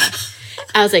Carolina.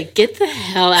 I was like, get the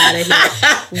hell out of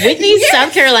here. Whitney,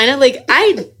 South Carolina? Like,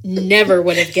 I never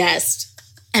would have guessed.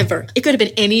 Ever. It could have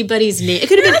been anybody's name. It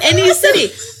could have been any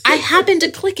city. I happened to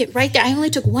click it right there. I only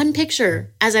took one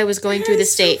picture as I was going through the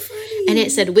state. So and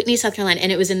it said Whitney, South Carolina.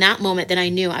 And it was in that moment that I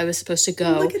knew I was supposed to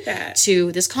go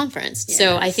to this conference. Yes.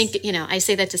 So I think, I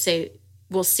say that to say,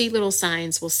 we'll see little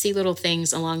signs, we'll see little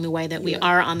things along the way that we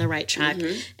are on the right track.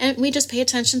 And we just pay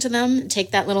attention to them,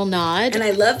 take that little nod. And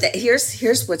I love that.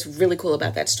 Here's what's really cool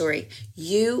about that story.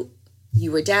 You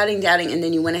were doubting, and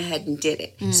then you went ahead and did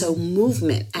it. So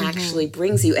movement actually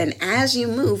brings you. And as you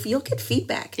move, you'll get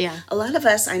feedback. Yeah. A lot of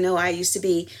us, I know I used to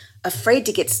be afraid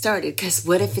to get started because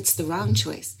what if it's the wrong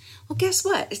choice? Well, guess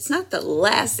what? It's not the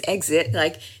last exit.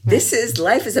 Like,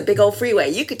 life is a big old freeway.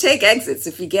 You could take exits.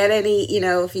 If you get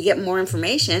if you get more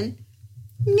information,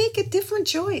 make a different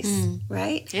choice,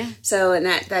 right? Yeah. So, and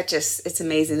that just, it's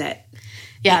amazing that.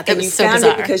 Yeah, that was you so found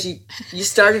bizarre. it because you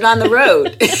started on the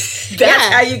road. That's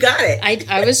how you got it.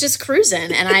 I was just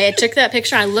cruising, and I took that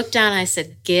picture. I looked down, and I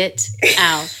said, "Get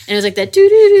out!" And it was like that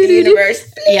doo-doo-doo-doo-doo.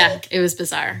 Universe. Yeah, it was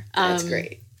bizarre. That's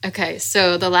great. Okay,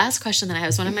 so the last question that I have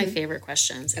is one of my favorite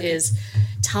questions. Is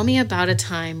tell me about a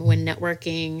time when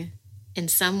networking, in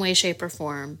some way, shape, or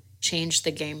form, changed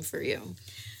the game for you.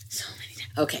 So many.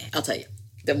 Okay, I'll tell you.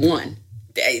 The one.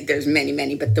 There's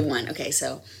many, but the one. Okay,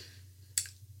 so.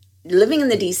 Living in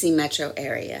the DC metro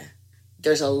area,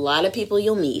 there's a lot of people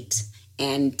you'll meet,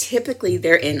 and typically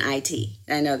they're in IT.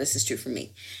 I know this is true for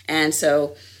me. And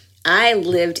so I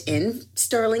lived in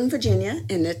Sterling, Virginia,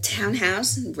 in a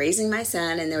townhouse, raising my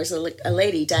son, and there was a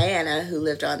lady, Diana, who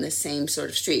lived on the same sort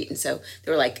of street. And so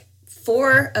there were like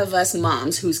 4 of us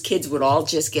moms whose kids would all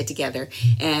just get together,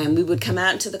 and we would come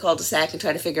out into the cul-de-sac and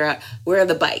try to figure out where are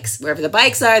the bikes. Wherever the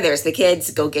bikes are, there's the kids.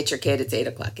 Go get your kid. It's 8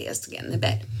 o'clock. He has to get in the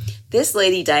bed. This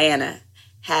lady, Diana,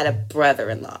 had a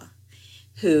brother-in-law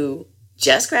who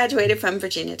just graduated from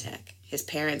Virginia Tech. His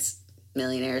parents,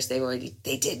 millionaires, they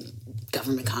did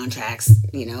government contracts,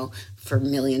 for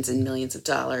millions and millions of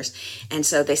dollars. And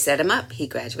so they set him up. He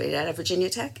graduated out of Virginia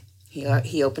Tech.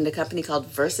 He opened a company called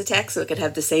Versatech so it could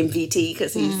have the same VT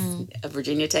because he's a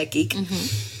Virginia Tech geek.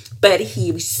 But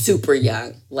he was super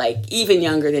young, like even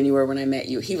younger than you were when I met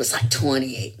you. He was like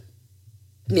 28,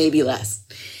 maybe less.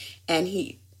 And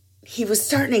he was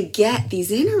starting to get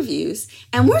these interviews,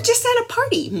 and we're just at a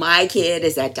party. My kid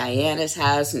is at Diana's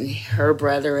house, and her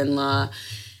brother-in-law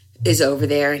is over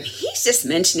there, and he's just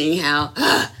mentioning how,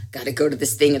 got to go to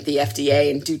this thing at the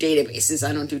FDA and do databases.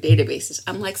 I don't do databases.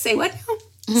 I'm like, say what now?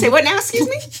 Say what now? Excuse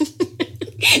me?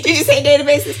 Did you say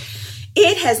databases?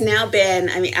 It has now been,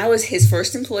 I was his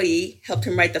first employee, helped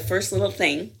him write the first little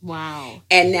thing. Wow.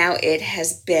 And now it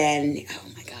has been, oh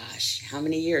my gosh, how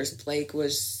many years? Blake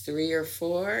was 3 or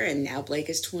 4, and now Blake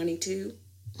is 22.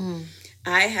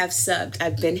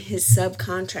 I've been his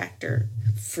subcontractor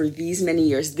for these many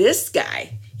years. This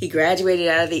guy, he graduated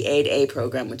out of the 8A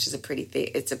program, which is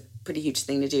it's a pretty huge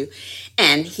thing to do.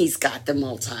 And he's got the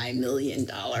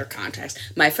multi-million-dollar contracts.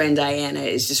 My friend Diana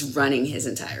is just running his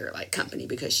entire company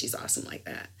because she's awesome like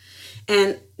that.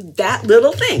 And that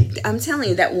little thing, I'm telling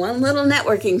you, that one little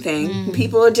networking thing,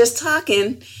 people are just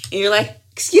talking, and you're like,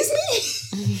 excuse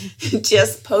me?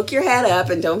 Just poke your head up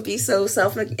and don't be so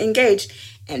self-engaged.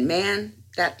 And man,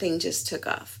 that thing just took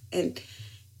off. And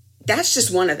that's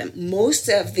just one of them. Most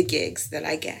of the gigs that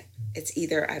I get, it's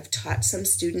either I've taught some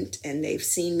student and they've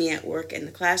seen me at work in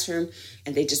the classroom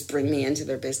and they just bring me into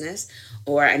their business,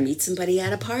 or I meet somebody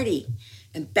at a party.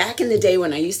 And back in the day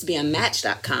when I used to be on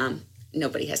Match.com,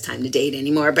 nobody has time to date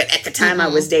anymore, but at the time I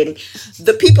was dating,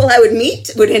 the people I would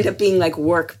meet would end up being like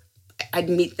work. I'd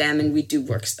meet them and we'd do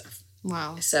work stuff.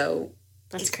 Wow. So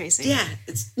That's crazy. Yeah,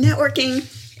 it's networking.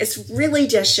 It's really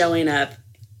just showing up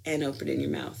and opening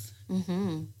your mouth.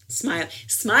 Mm-hmm.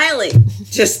 Smiling.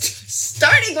 Just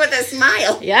starting with a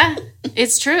smile. Yeah,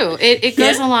 it's true. It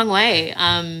goes a long way.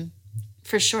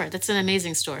 For sure. That's an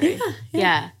amazing story.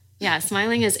 Yeah.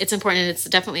 Smiling it's important. It's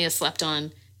definitely a slept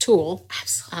on tool.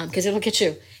 Absolutely. Because it'll get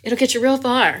you real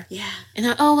far. Yeah. And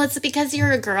it's because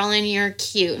you're a girl and you're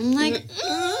cute. I'm like,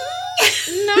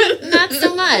 not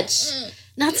so much.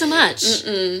 Not so much.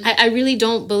 I really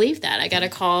don't believe that. I got to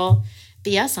call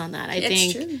BS on that. I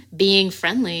think true. Being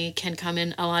friendly can come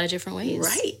in a lot of different ways.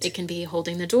 Right. It can be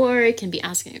holding the door. It can be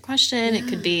asking a question. It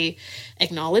could be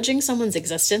acknowledging someone's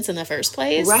existence in the first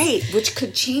place. Right, which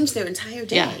could change their entire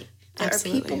day. Yeah, there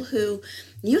absolutely. are people who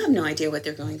you have no idea what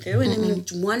they're going through. And I mean,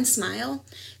 one smile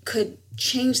could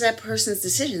change that person's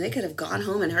decision. They could have gone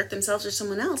home and hurt themselves or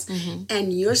someone else.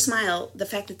 And your smile, the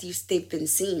fact that they've been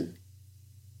seen,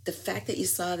 the fact that you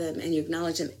saw them and you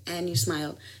acknowledged them and you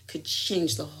smiled could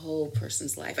change the whole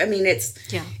person's life. I mean, it's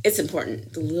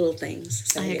important, the little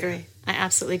things. So, I agree. I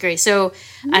absolutely agree. So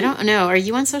I don't know. Are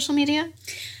you on social media?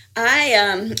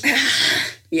 I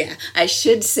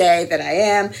should say that I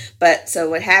am. But so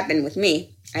what happened with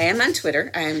me, I am on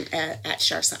Twitter. I'm at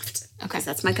Charsoft. Okay.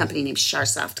 That's my company name,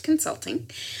 Charsoft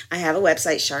Consulting. I have a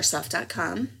website,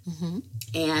 charsoft.com.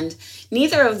 And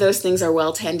neither of those things are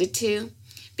well tended to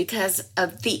because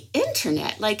of the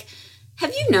internet. Like,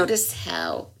 have you noticed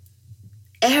how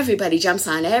everybody jumps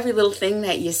on every little thing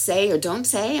that you say or don't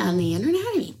say on the internet?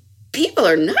 I mean, people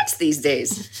are nuts these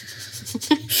days.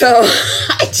 So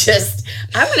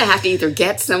I'm going to have to either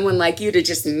get someone like you to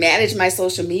just manage my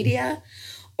social media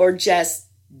or just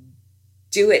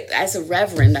do it as a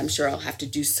reverend. I'm sure I'll have to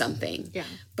do something. Yeah.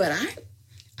 But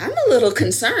I'm a little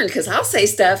concerned because I'll say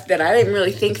stuff that I didn't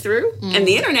really think through and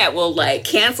the internet will like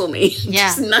cancel me. Yeah.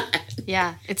 Just not.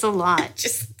 Yeah. It's a lot.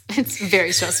 It's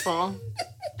very stressful.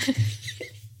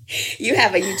 You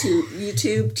have a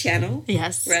YouTube channel.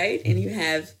 Yes. Right? And you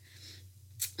have,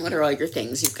 what are all your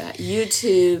things? You've got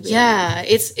YouTube. Yeah,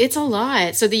 it's a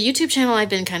lot. So the YouTube channel I've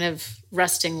been kind of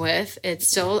resting with. It's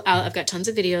still out. I've got tons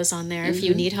of videos on there. If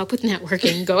you need help with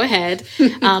networking, go ahead.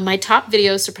 My top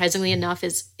video, surprisingly enough,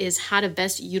 is how to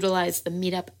best utilize the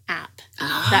Meetup app.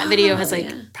 That video has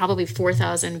probably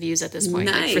 4,000 views at this point.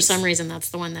 Nice. Like, for some reason, that's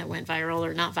the one that went viral,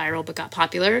 or not viral, but got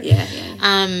popular. Yeah.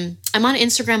 I'm on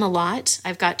Instagram a lot.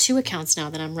 I've got 2 accounts now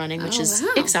that I'm running, which is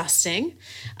exhausting.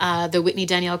 The Whitney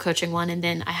Danielle coaching one. And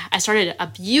then I started a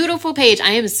beautiful page.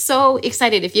 I am so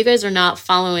excited. If you guys are not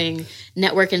following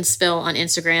Network and Spill on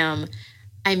Instagram,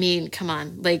 I mean, come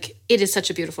on. Like, it is such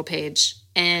a beautiful page.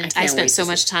 And I spent so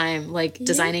much time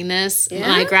designing this. Yeah.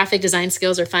 My graphic design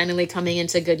skills are finally coming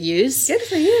into good use. Good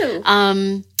for you.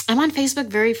 I'm on Facebook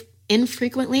very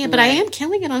infrequently, but I am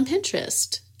killing it on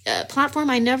Pinterest. A platform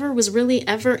I never was really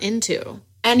ever into.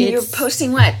 And you're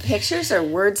posting what? Pictures or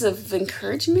words of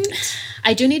encouragement?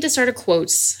 I do need to start a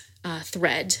quotes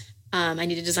thread. I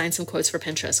need to design some quotes for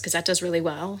Pinterest because that does really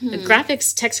well. The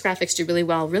text graphics do really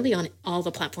well, really on all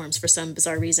the platforms for some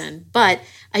bizarre reason. But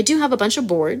I do have a bunch of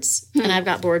boards, and I've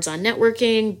got boards on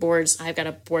networking, I've got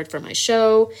a board for my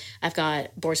show. I've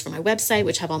got boards for my website,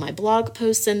 which have all my blog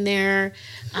posts in there.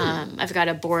 I've got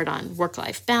a board on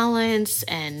work-life balance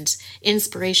and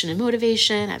inspiration and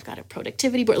motivation. I've got a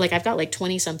productivity board. I've got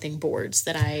 20-something boards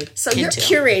that I So you're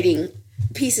curating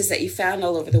pieces that you found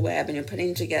all over the web and you're putting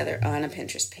them together on a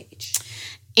Pinterest page.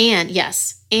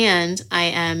 And I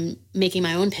am making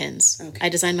my own pins. Okay. I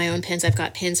design my own pins. I've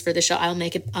got pins for the show. I'll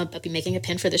be making a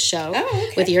pin for the show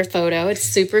with your photo. It's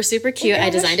super, super cute. I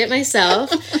designed it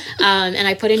myself. And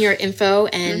I put in your info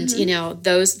and,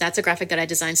 that's a graphic that I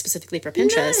designed specifically for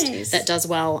Pinterest that does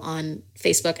well on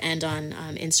Facebook and on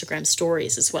Instagram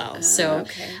stories as well.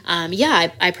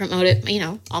 I promote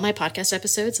it, all my podcast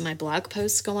episodes and my blog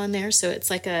posts go on there. So it's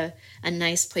like a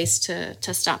nice place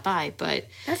to stop by. But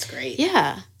that's great.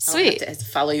 Yeah. Sweet. I'll have to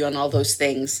follow you on all those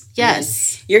things.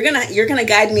 Yes. You're gonna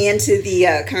guide me into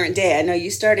the current day. I know you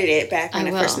started it back when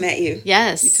I first met you.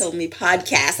 Yes. You told me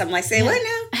podcast. I'm like, say what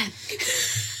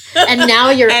now? And now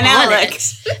you're on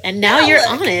it. And now you're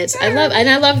on it.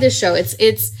 I love this show.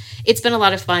 It's been a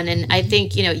lot of fun, and I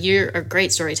think you're a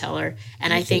great storyteller,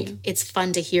 and I think it's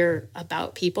fun to hear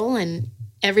about people. And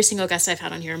every single guest I've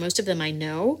had on here, most of them I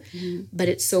know, but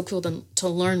it's so cool to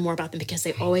learn more about them because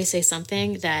they always say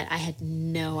something that I had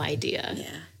no idea.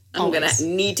 Yeah. I'm going to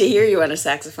need to hear you on a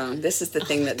saxophone. This is the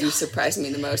thing that you surprised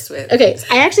me the most with. Okay.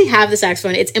 I actually have the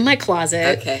saxophone. It's in my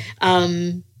closet. Okay.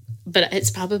 But it's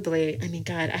probably,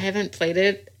 I haven't played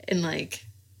it in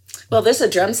Well, there's a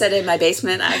drum set in my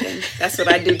basement. That's what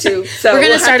I do too. So we're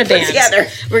going to start a band. Together.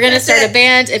 We're going to start a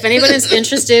band. If anyone is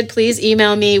interested, please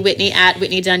email me,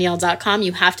 whitney@whitneydanielle.com.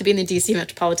 You have to be in the DC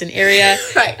metropolitan area.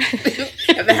 Right.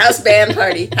 Have a house band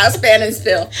party. House band and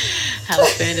spill.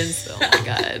 House band and spill. Oh my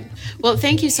God. Well,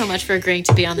 thank you so much for agreeing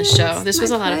to be on the show. This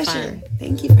was a lot of fun.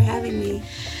 Thank you for having me.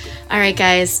 All right,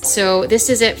 guys. So this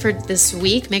is it for this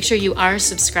week. Make sure you are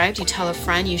subscribed. You tell a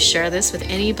friend. You share this with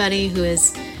anybody who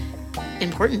is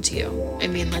important to you. I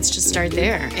mean, let's just start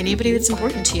there. Anybody that's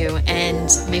important to you, and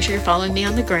make sure you're following me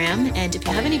on the gram. And if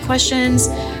you have any questions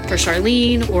for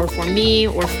Charlene or for me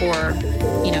or for,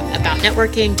 about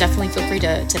networking, definitely feel free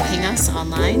to ping us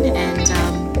online, and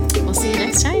we'll see you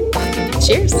next time.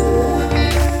 Cheers.